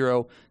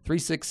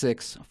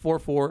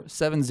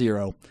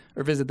 720-366-4470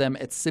 or visit them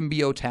at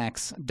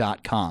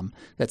symbiotax.com.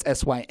 That's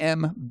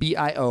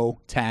SYMBIO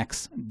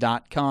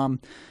tax.com.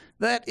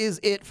 That is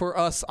it for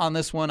us on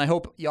this one. I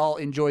hope y'all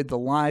enjoyed the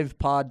live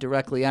pod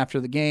directly after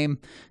the game.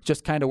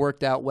 Just kind of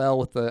worked out well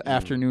with the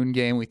afternoon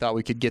game. We thought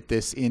we could get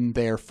this in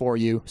there for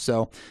you.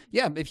 So,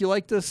 yeah, if you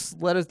liked this,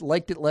 let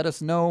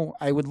us know.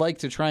 I would like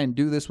to try and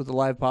do this with the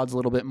live pods a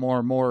little bit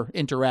more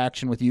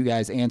interaction with you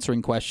guys,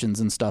 answering questions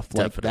and stuff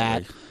like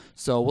that.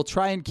 So we'll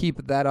try and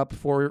keep that up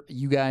for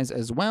you guys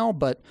as well.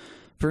 But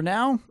for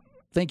now,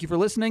 thank you for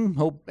listening.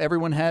 Hope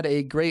everyone had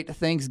a great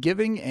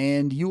Thanksgiving,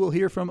 and you will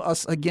hear from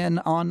us again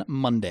on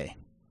Monday.